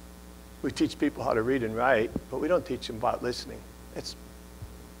 We teach people how to read and write, but we don't teach them about listening. It's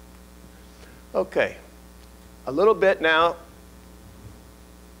okay. A little bit now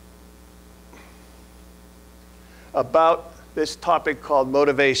about this topic called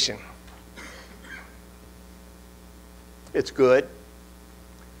motivation. It's good.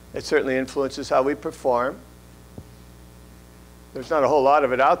 It certainly influences how we perform. There's not a whole lot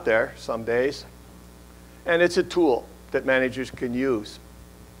of it out there some days. And it's a tool that managers can use.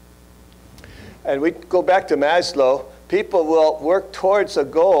 And we go back to Maslow. People will work towards a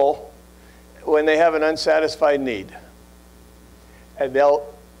goal when they have an unsatisfied need. And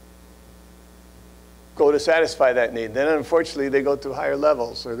they'll go to satisfy that need. Then unfortunately they go to higher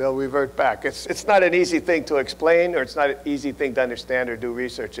levels or they'll revert back. It's not an easy thing to explain, or it's not an easy thing to understand or do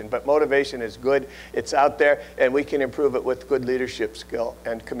research in, but motivation is good. It's out there, and we can improve it with good leadership skill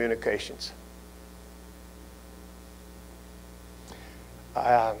and communications.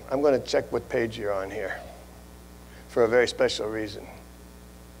 I'm going to check what page you're on here for a very special reason.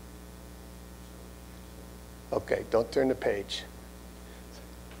 Okay, don't turn the page.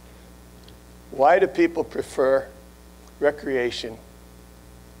 Why do people prefer recreation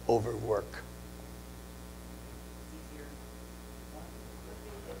over work?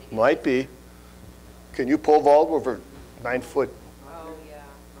 Might be. Can you pole vault over 9 foot? Oh, yeah.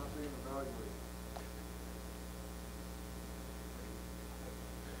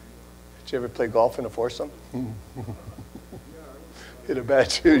 Did you ever play golf in a foursome? Hit a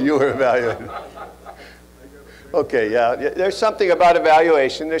bad shoe, you were evaluated. Okay, yeah, there's something about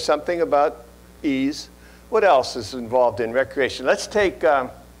evaluation. There's something about ease. What else is involved in recreation? Let's take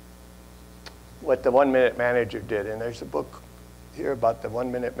what the 1 Minute Manager did. And there's a book here about the 1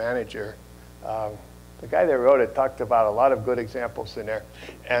 Minute Manager. The guy that wrote it talked about a lot of good examples in there.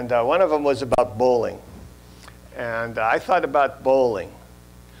 And one of them was about bowling. And I thought about bowling.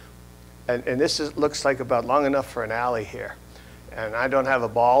 And this looks like about long enough for an alley here. And I don't have a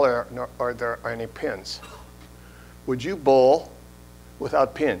ball or there are any pins. Would you bowl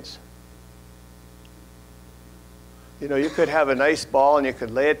without pins? You know, you could have a nice ball and you could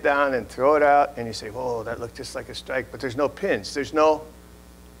lay it down and throw it out and you say, whoa, that looked just like a strike, but there's no pins. There's no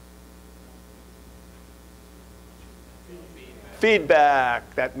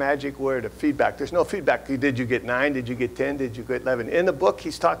feedback, that magic word of feedback. There's no feedback. Did you get 9? Did you get 10? Did you get 11? In the book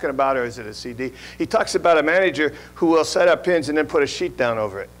he's talking about, or is it a CD? He talks about a manager who will set up pins and then put a sheet down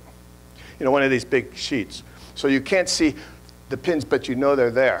over it. You know, one of these big sheets. So you can't see the pins, but you know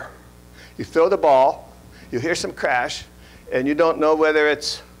they're there. You throw the ball, you hear some crash, and you don't know whether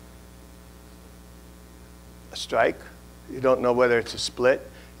it's a strike. You don't know whether it's a split.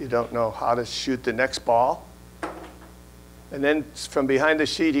 You don't know how to shoot the next ball. And then from behind the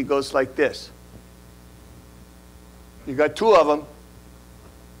sheet, he goes like this. You got 2 of them.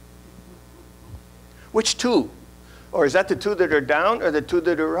 Which 2? Or is that the 2 that are down or the 2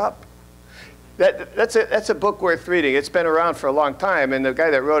 that are up? That's a book worth reading. It's been around for a long time, and the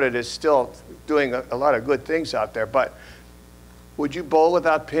guy that wrote it is still doing a lot of good things out there. But would you bowl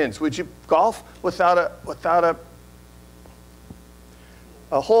without pins? Would you golf without a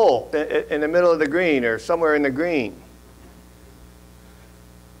a hole in the middle of the green or somewhere in the green.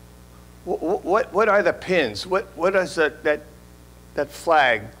 What are the pins? What does that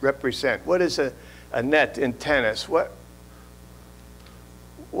flag represent? What is a net in tennis? What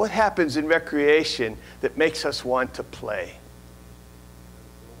happens in recreation that makes us want to play?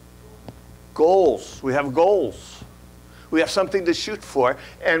 Goals. We have goals. We have something to shoot for,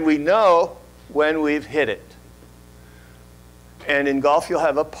 and we know when we've hit it. And in golf, you'll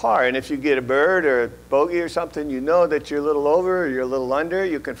have a par, and if you get a bird or a bogey or something, you know that you're a little over or you're a little under.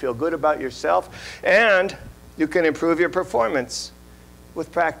 You can feel good about yourself, and you can improve your performance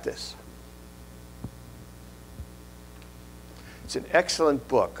with practice. It's an excellent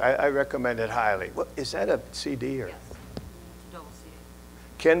book. I recommend it highly. What, is that a CD or? Yes. Double CD.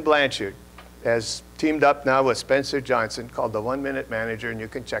 Ken Blanchard has teamed up now with Spencer Johnson called The 1 Minute Manager, and you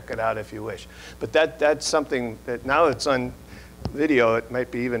can check it out if you wish. But that's something that now it's on video, it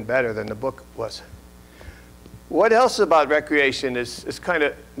might be even better than the book was. What else about recreation is kind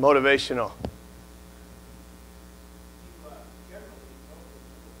of motivational?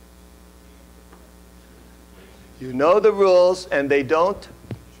 You know the rules, and they don't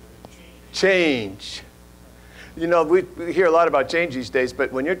change. You know, we hear a lot about change these days,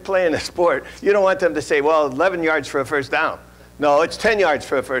 but when you're playing a sport, you don't want them to say, well, 11 yards for a first down. No, it's 10 yards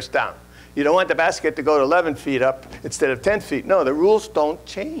for a first down. You don't want the basket to go to 11 feet up instead of 10 feet. No, the rules don't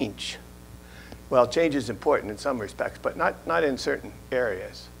change. Well, change is important in some respects, but not in certain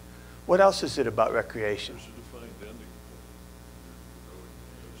areas. What else is it about recreation? There's a defined ending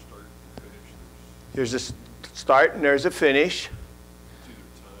point. There's a start and there's a finish. It's either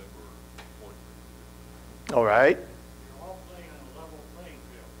time or point. All right. You're all playing on a level playing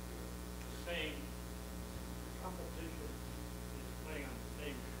field. The same competition is playing on the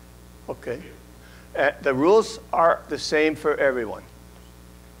same Okay. field. The rules are the same for everyone.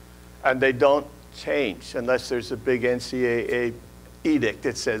 And they don't change unless there's a big NCAA edict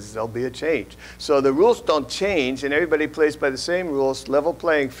that says there'll be a change. So the rules don't change, and everybody plays by the same rules, level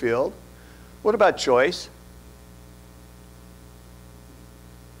playing field. What about choice?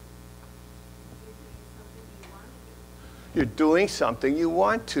 You're doing something you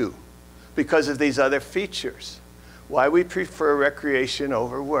want to because of these other features. Why we prefer recreation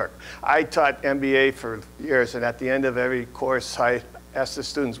over work. I taught MBA for years, and at the end of every course, I asked the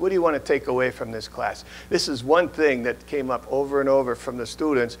students, what do you want to take away from this class? This is one thing that came up over and over from the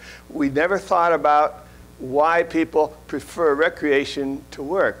students. We never thought about why people prefer recreation to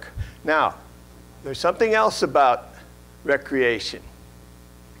work. Now, there's something else about recreation.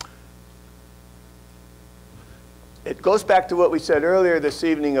 It goes back to what we said earlier this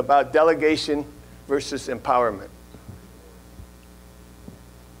evening about delegation versus empowerment.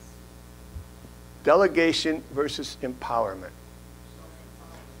 Delegation versus empowerment.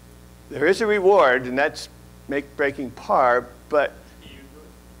 There is a reward, and that's breaking par, but You do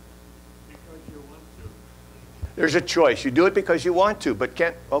it because you want to. there's a choice. You do it because you want to, but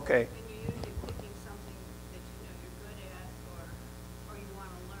can't, okay. And you're usually picking something that you know you're good at or you want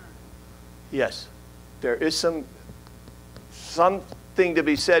to learn. Yes, there is something to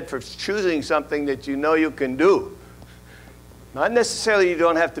be said for choosing something that you know you can do. Not necessarily you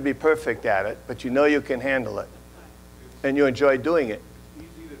don't have to be perfect at it, but you know you can handle it, and you enjoy doing it.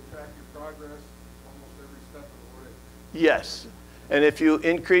 Easy to track your progress almost every step of the way. Yes, and if you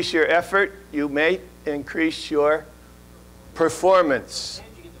increase your effort, you may increase your performance.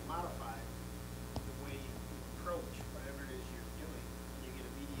 And you get to modify the way you approach whatever it is you're doing. And you get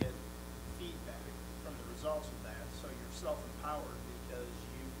immediate feedback from the results of that. So you're self-empowered because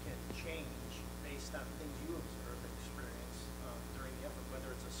you can change based on things you observe and experience during the effort, whether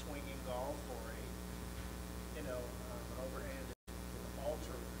it's a swing in golf or an overhand,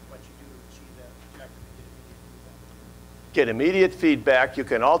 alter what you do to achieve that objective and get immediate feedback. Get immediate feedback. You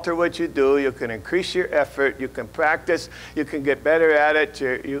can alter what you do. You can increase your effort. You can practice. You can get better at it.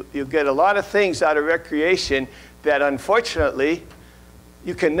 You get a lot of things out of recreation that, unfortunately,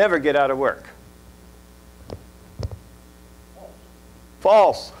 you can never get out of work.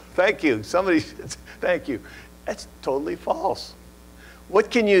 False. Thank you. Somebody, thank you. That's totally false. What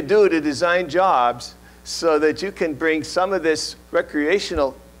can you do to design jobs so that you can bring some of this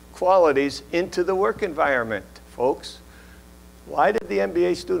recreational qualities into the work environment, folks? Why did the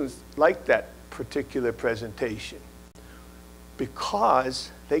MBA students like that particular presentation?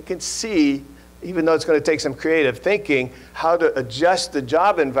 Because they can see, even though it's going to take some creative thinking, how to adjust the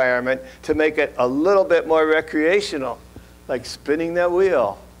job environment to make it a little bit more recreational, like spinning that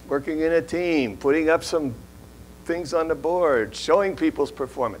wheel, working in a team, putting up some things on the board, showing people's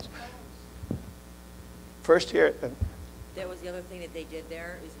performance. First here, That was the other thing that they did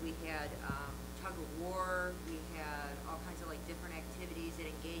there, is we had tug of war, we had all kinds of like different activities that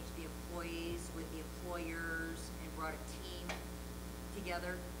engaged the employees with the employers and brought a team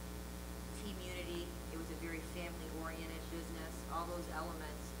together, team unity. It was a very family-oriented business. All those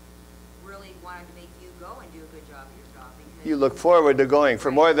elements really wanted to make you go and do a good job at your job. Because You look forward to going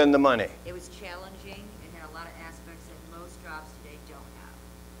for more than the money. it was challenging and had a lot of aspects that most jobs today don't have.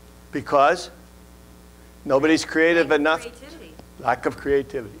 Because nobody's creative Lack of enough. creativity. Lack of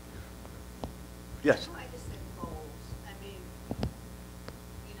creativity. Yes. I just said goals. I mean,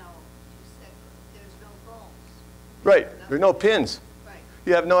 you know, you said there's no goals. Right. There's no pins. Right.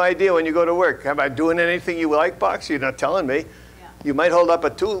 You have no idea when you go to work. Am I doing anything you like, Box? You're not telling me. Yeah. You might hold up a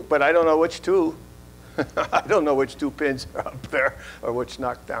two, but I don't know which two. I don't know which 2 pins are up there or which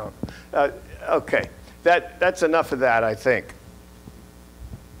knocked down. Okay. That's enough of that, I think.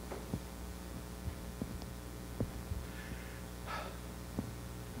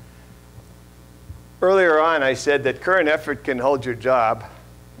 Earlier on, I said that current effort can hold your job.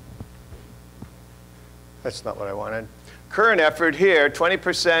 That's not what I wanted. Current effort here,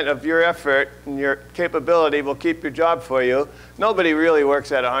 20% of your effort and your capability will keep your job for you. Nobody really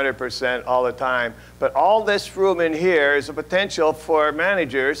works at 100% all the time. But all this room in here is a potential for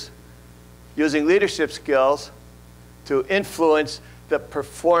managers using leadership skills to influence the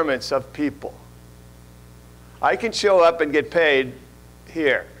performance of people. I can show up and get paid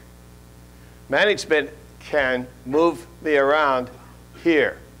here. Management can move me around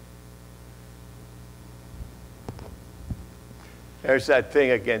here. There's that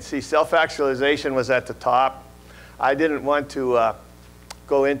thing again. See, self-actualization was at the top. I didn't want to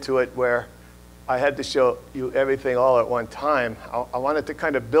go into it where I had to show you everything all at one time. I wanted to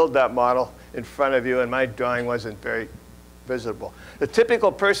kind of build that model in front of you, and my drawing wasn't very visible. The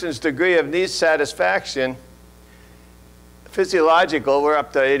typical person's degree of need satisfaction, physiological, we're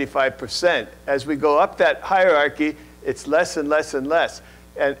up to 85%. As we go up that hierarchy, it's less and less and less.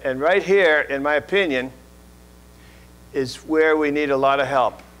 And right here, in my opinion, is where we need a lot of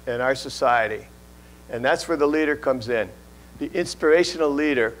help in our society. And that's where the leader comes in. The inspirational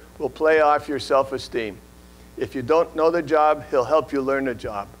leader will play off your self-esteem. If you don't know the job, he'll help you learn the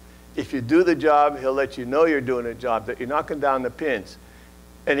job. If you do the job, he'll let you know you're doing a job, that you're knocking down the pins.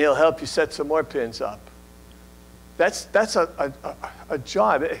 And he'll help you set some more pins up. That's a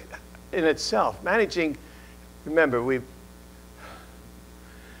job in itself. Managing, remember, we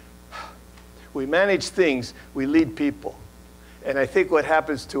manage things, we lead people. And I think what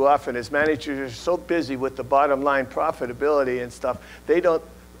happens too often is managers are so busy with the bottom line profitability and stuff, they don't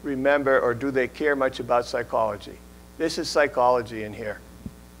remember or do they care much about psychology. This is psychology in here.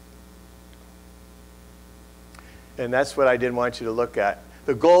 And that's what I didn't want you to look at.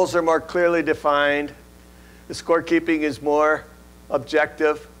 The goals are more clearly defined. The scorekeeping is more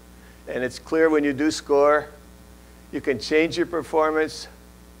objective, and it's clear when you do score. You can change your performance.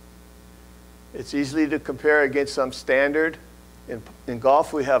 It's easy to compare against some standard. In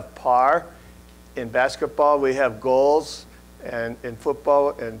golf, we have par. In basketball, we have goals. And in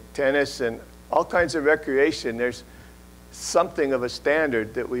football and tennis and all kinds of recreation, there's something of a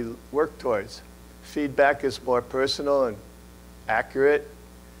standard that we work towards. Feedback is more personal and accurate.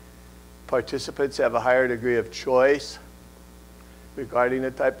 Participants have a higher degree of choice regarding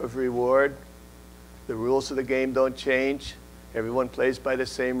the type of reward. The rules of the game don't change. Everyone plays by the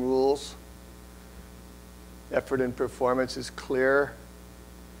same rules. Effort and performance is clear.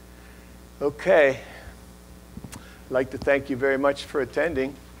 Okay. I'd like to thank you very much for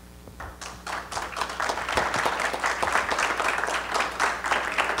attending.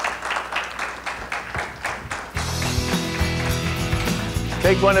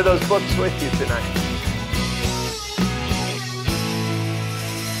 Take one of those books with you tonight.